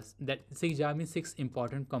 That 6 jar means 6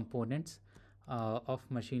 important components of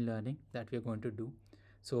machine learning that we are going to do.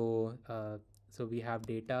 So so we have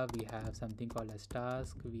data, we have something called as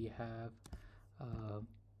task, we have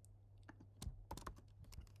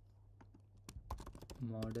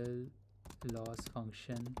model, loss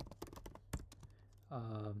function,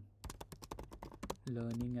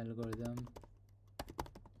 learning algorithm,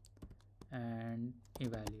 and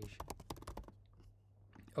evaluation.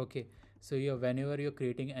 Okay, so whenever you're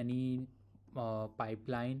creating any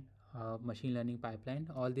pipeline, machine learning pipeline,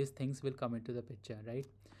 all these things will come into the picture, right?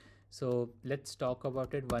 So let's talk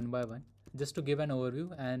about it one by one, just to give an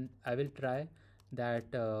overview, and I will try that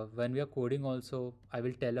when we are coding also, I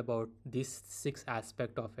will tell about these 6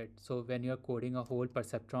 aspect of it. So when you're coding a whole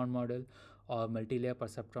perceptron model or multi-layer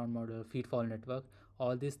perceptron model, feed-forward network,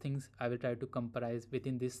 all these things I will try to comprise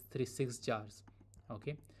within these 6 jars.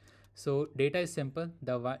 Okay, so data is simple.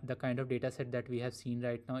 The kind of data set that we have seen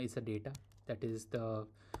right now is a data that is the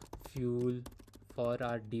fuel for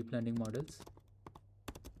our deep learning models.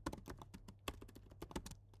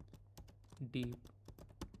 Deep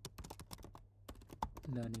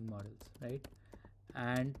learning models, right?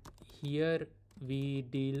 And here we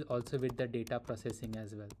deal also with the data processing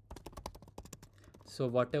as well. So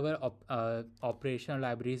whatever operational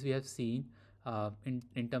libraries we have seen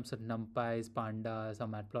in terms of numpys, pandas, or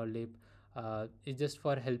matplotlib, is just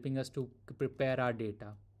for helping us to prepare our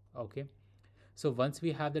data. Okay, so once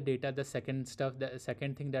we have the data, the second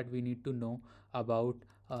thing that we need to know about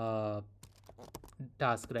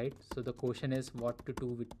task, right? So the question is what to do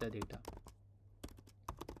with the data.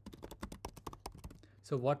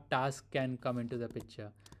 So what task can come into the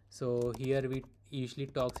picture? So here we usually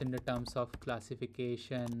talks in the terms of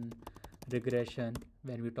classification, regression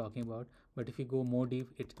when we're talking about, but if we go more deep,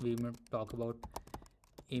 we will talk about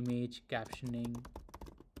image captioning,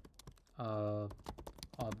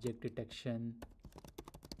 object detection,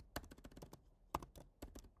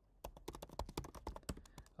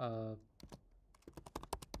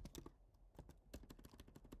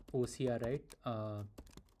 OCR, right?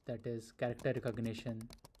 That is character recognition.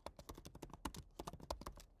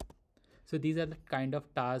 So these are the kind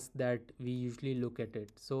of tasks that we usually look at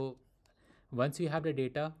it. So once you have the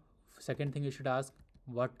data, second thing you should ask,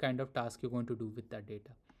 what kind of task you're going to do with that data.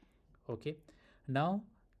 Okay, now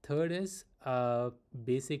third is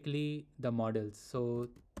basically the models. So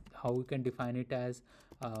how we can define it as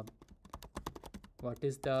what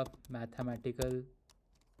is the mathematical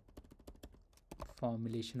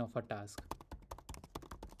formulation of a task.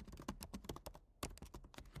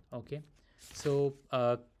 Okay, so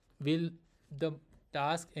will the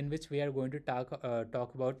task in which we are going to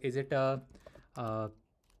talk about, is it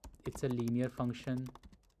it's a linear function,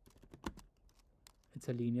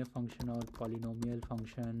 or polynomial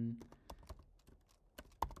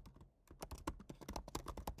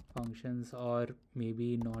functions, or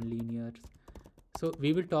maybe non-linear. So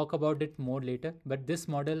we will talk about it more later, but this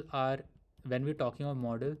model are, when we're talking about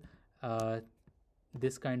model,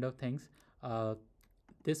 this kind of things,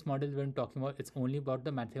 this model when talking about, it's only about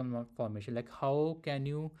the mathematical formation, like how can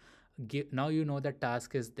you give, now you know the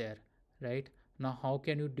task is there, right? Now how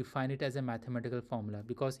can you define it as a mathematical formula,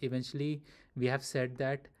 because eventually we have said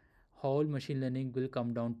that whole machine learning will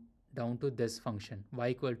come down to this function, y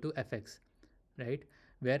equal to fx, right?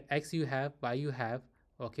 Where x you have, y you have,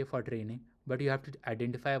 okay, for training, but you have to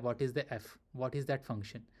identify what is the f, what is that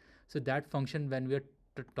function. So that function, when we are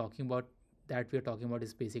talking about that, we are talking about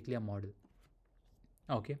is basically a model.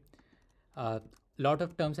 Okay, lot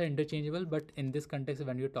of terms are interchangeable, but in this context,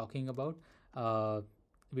 when you're talking about,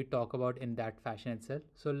 we talk about in that fashion itself.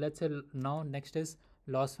 So let's say now next is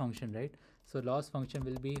loss function, right? So loss function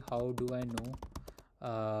will be, how do I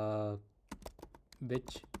know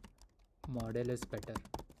which model is better,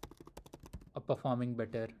 a performing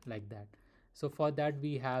better like that. So for that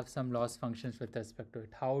we have some loss functions with respect to it.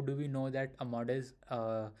 How do we know that a model is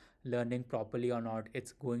learning properly or not,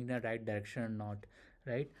 it's going in the right direction or not,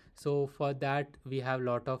 right? So for that we have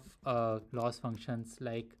lot of loss functions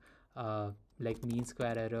uh, mean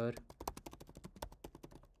square error,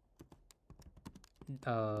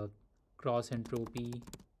 uh, cross entropy,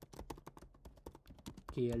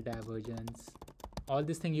 KL divergence, all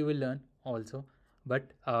this thing you will learn also.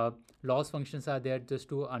 But loss functions are there just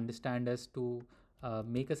to understand us, to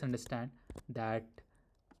make us understand that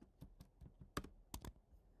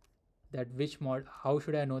which mod, how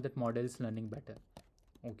should I know that model is learning better.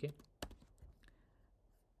 Okay,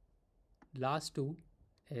 last two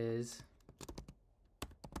is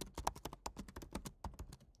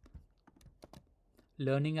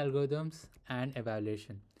learning algorithms and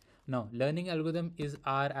evaluation. Now learning algorithm is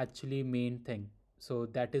our actually main thing, so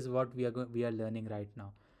that is what we are learning right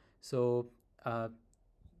now. So uh,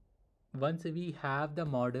 once we have the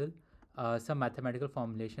model, some mathematical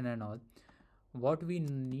formulation and all, what we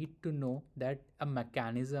need to know that a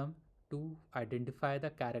mechanism to identify the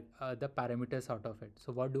parameters out of it.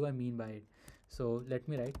 So what do I mean by it? So let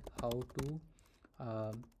me write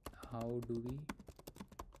um, how do we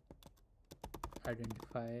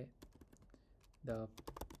identify the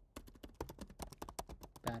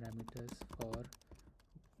parameters for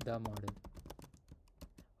the model.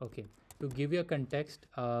 Okay, to give you a context,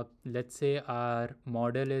 let's say our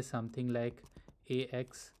model is something like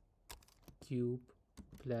ax cube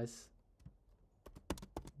plus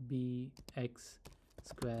bx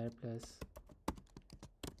square plus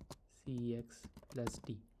cx plus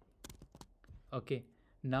d. Okay,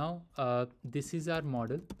 now this is our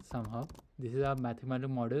model. Somehow this is our mathematical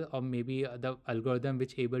model, or maybe the algorithm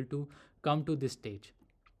which able to come to this stage.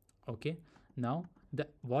 Okay, now the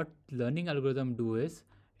what learning algorithm do is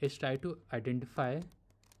try to identify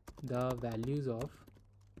the values of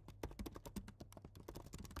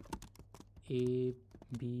a,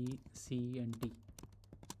 b, c and d.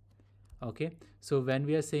 Okay, so when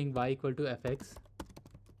we are saying y equal to fx,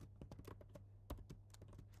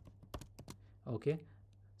 okay,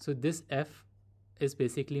 so this f is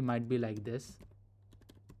basically might be like this.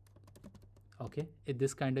 Okay,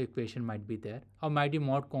 this kind of equation might be there, or might be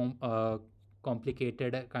more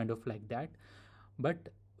complicated, kind of like that. But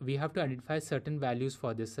we have to identify certain values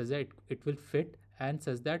for this such that it will fit, and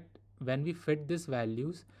such that when we fit these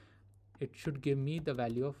values, it should give me the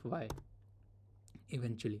value of y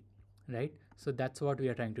eventually, right? So that's what we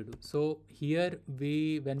are trying to do. So here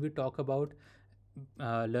when we talk about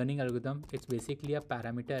learning algorithm, it's basically a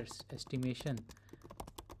parameter estimation,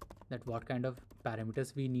 that what kind of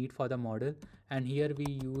parameters we need for the model. And here we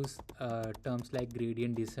use terms like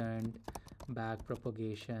gradient descent, back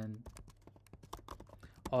propagation,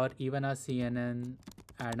 or even our CNN,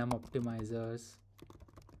 Adam optimizers.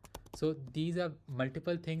 So these are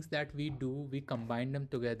multiple things that we do, we combine them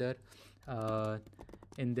together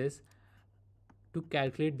in this to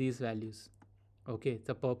calculate these values. Okay,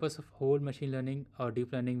 the purpose of whole machine learning or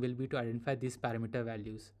deep learning will be to identify these parameter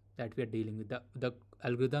values that we are dealing with. The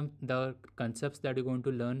algorithm, the concepts that you're going to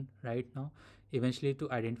learn right now, eventually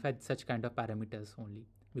to identify such kind of parameters only.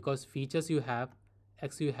 Because features you have,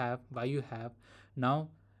 x you have, y you have. Now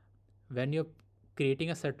when you're creating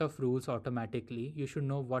a set of rules automatically, you should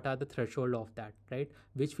know what are the threshold of that, right?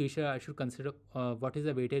 Which feature I should consider, what is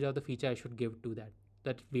the weightage of the feature I should give to that.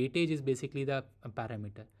 That weightage is basically the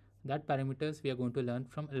parameter. That parameters we are going to learn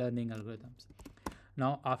from learning algorithms.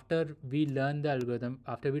 Now after we learn the algorithm,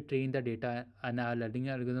 after we train the data, and our learning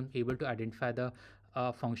algorithm able to identify the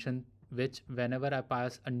function which whenever I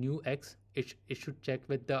pass a new x, it should check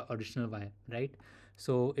with the original y, right?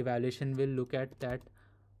 So evaluation will look at that,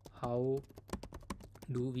 how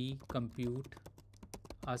do we compute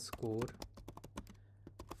a score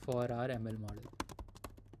for our ML model.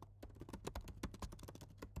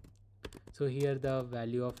 So here the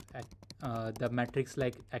value of the metrics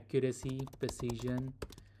like accuracy, precision,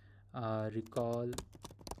 recall,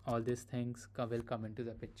 all these things will come into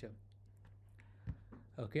the picture.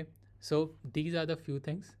 Okay, so these are the few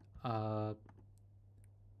things,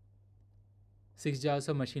 6 jars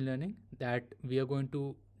of machine learning that we are going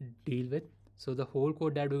to deal with. So the whole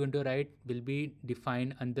code that we're going to write will be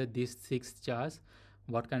defined under these 6 jars.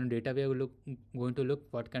 What kind of data we are going to look,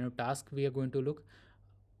 what kind of task we are going to look,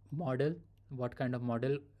 model, what kind of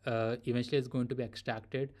model eventually is going to be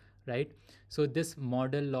extracted, right? So this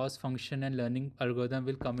model, loss function and learning algorithm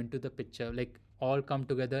will come into the picture, like all come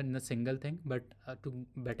together in a single thing. But to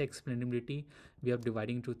better explainability, we are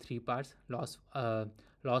dividing into 3 parts.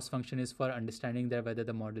 Loss function is for understanding that whether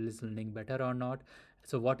the model is learning better or not.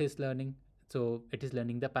 So what is learning? So it is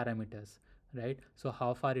learning the parameters, right? So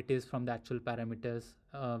how far it is from the actual parameters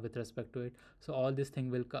with respect to it. So all this thing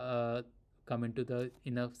will come into the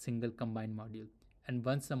in a single combined module. And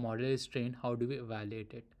once the model is trained, how do we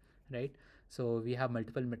evaluate it, right? So we have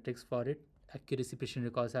multiple metrics for it. Accuracy, precision,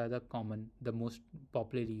 recalls are the most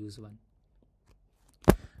popularly used one.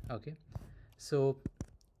 Okay, so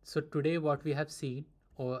today what we have seen,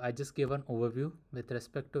 or I just gave an overview with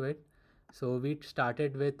respect to it. So we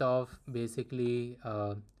started with of basically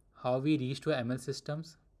how we reach to ML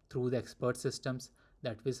systems through the expert systems.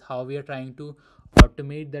 That is how we are trying to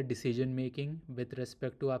automate the decision making with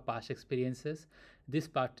respect to our past experiences. These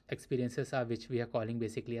past experiences are which we are calling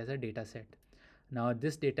basically as a data set. Now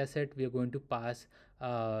this data set we are going to pass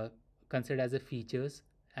consider as a features,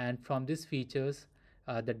 and from these features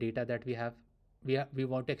the data that we have, we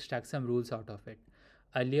want to extract some rules out of it.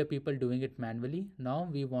 Earlier people doing it manually, now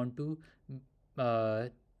we want to uh,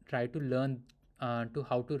 try to learn to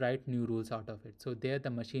how to write new rules out of it. So there the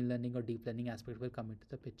machine learning or deep learning aspect will come into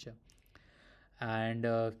the picture. And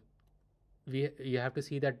you have to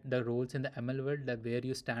see that the roles in the ML world, that where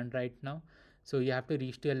you stand right now. So you have to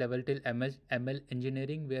reach to a level till ML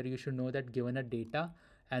engineering, where you should know that given a data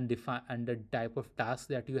and define and the type of tasks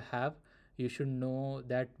that you have, you should know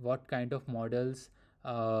that what kind of models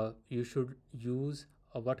you should use,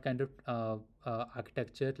 or what kind of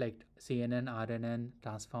architecture like CNN, RNN,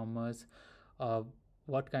 transformers, uh,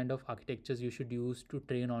 what kind of architectures you should use to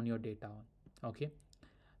train on your data on. Okay,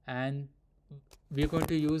 and we're going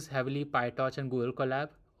to use heavily PyTorch and Google Colab.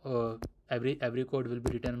 Every code will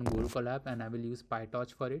be written on Google Colab, and I will use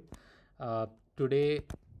PyTorch for it. Today,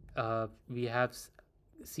 we have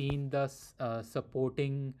seen the uh,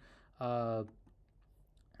 supporting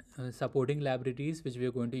libraries which we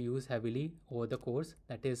are going to use heavily over the course.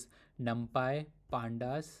 That is numpy,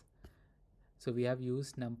 pandas. So we have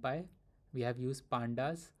used numpy, we have used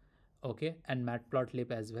pandas, okay, and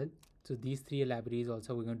matplotlib as well. So these three libraries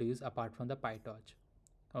also we're going to use apart from the PyTorch.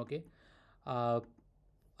 Okay, uh,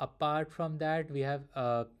 apart from that we have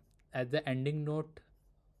at the ending note,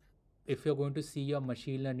 if you're going to see your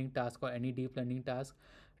machine learning task or any deep learning task,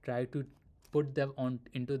 try to put them on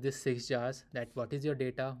into this 6 jars. That what is your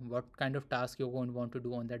data, what kind of task you're going to want to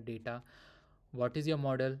do on that data, what is your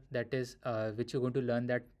model that is which you're going to learn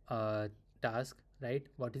that task, right?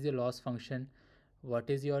 What is your loss function, what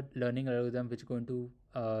is your learning algorithm which you're going to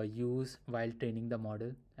use while training the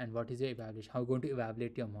model, and what is your evaluation, how you're going to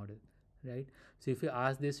evaluate your model, right? So if you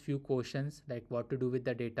ask these few questions like what to do with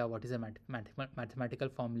the data, what is a mathematical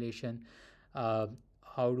formulation, uh,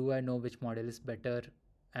 how do I know which model is better,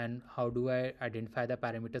 and how do I identify the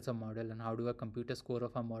parameters of model, and how do I compute a score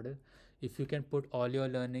of a model, if you can put all your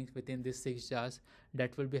learnings within these 6 jars,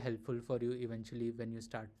 that will be helpful for you eventually when you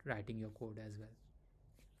start writing your code as well.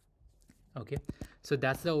 Okay, so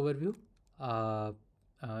that's the overview, uh,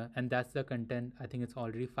 and that's the content. I think it's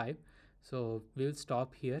already 5, so we will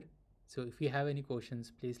stop here. So if you have any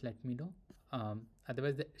questions, please let me know.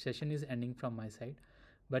 Otherwise the session is ending from my side,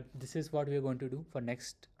 but this is what we are going to do for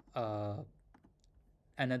next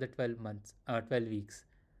another 12 months, 12 weeks,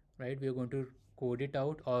 right? We are going to code it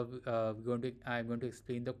out, or I'm going to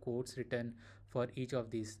explain the codes written for each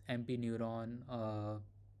of these MP neuron,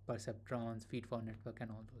 perceptrons, feed for network,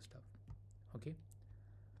 and all those stuff. Okay,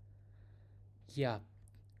 yeah.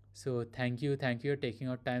 So thank you for taking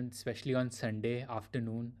out time, especially on Sunday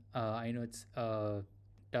afternoon. I know it's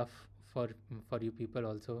tough for you people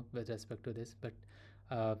also with respect to this, but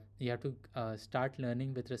you have to start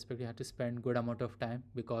learning with respect. You have to spend good amount of time,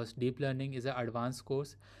 because deep learning is an advanced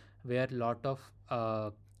course where lot of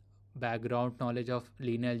background knowledge of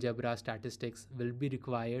linear algebra, statistics will be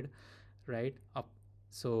required, right?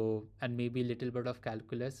 So, and maybe a little bit of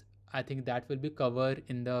calculus. I think that will be covered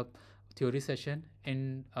in the theory session.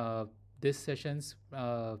 In this sessions,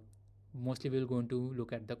 mostly we're going to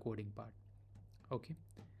look at the coding part. Okay,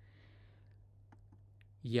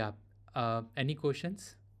 yeah. Any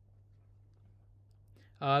questions?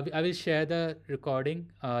 I will share the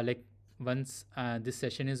recording like once this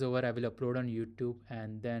session is over. I will upload on YouTube,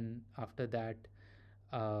 and then after that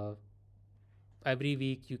every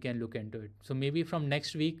week you can look into it. So maybe from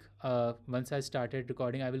next week, once I started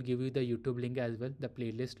recording, I will give you the YouTube link as well, the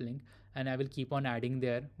playlist link, and I will keep on adding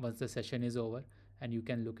there once the session is over, and you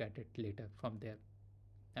can look at it later from there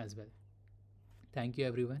as well. Thank you,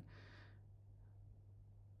 everyone.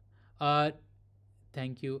 uh,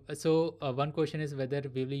 Thank you. One question is whether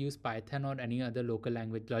we will use Python or any other local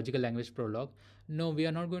language, logical language, Prolog. No, we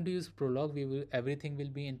are not going to use Prolog. Everything will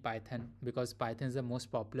be in Python, because Python is the most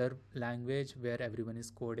popular language where everyone is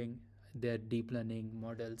coding their deep learning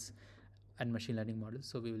models and machine learning models.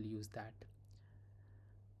 So we will use that.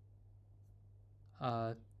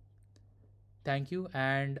 Uh, Thank you,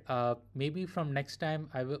 and maybe from next time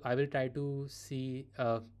I will try to see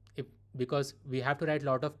if, because we have to write a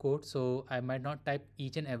lot of code, so I might not type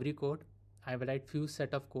each and every code. I will write few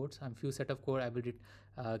set of codes and few set of code. I will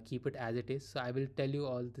keep it as it is. So I will tell you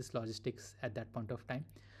all this logistics at that point of time.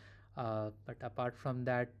 But apart from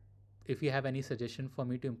that, if you have any suggestion for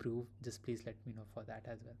me to improve, just please let me know for that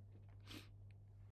as well.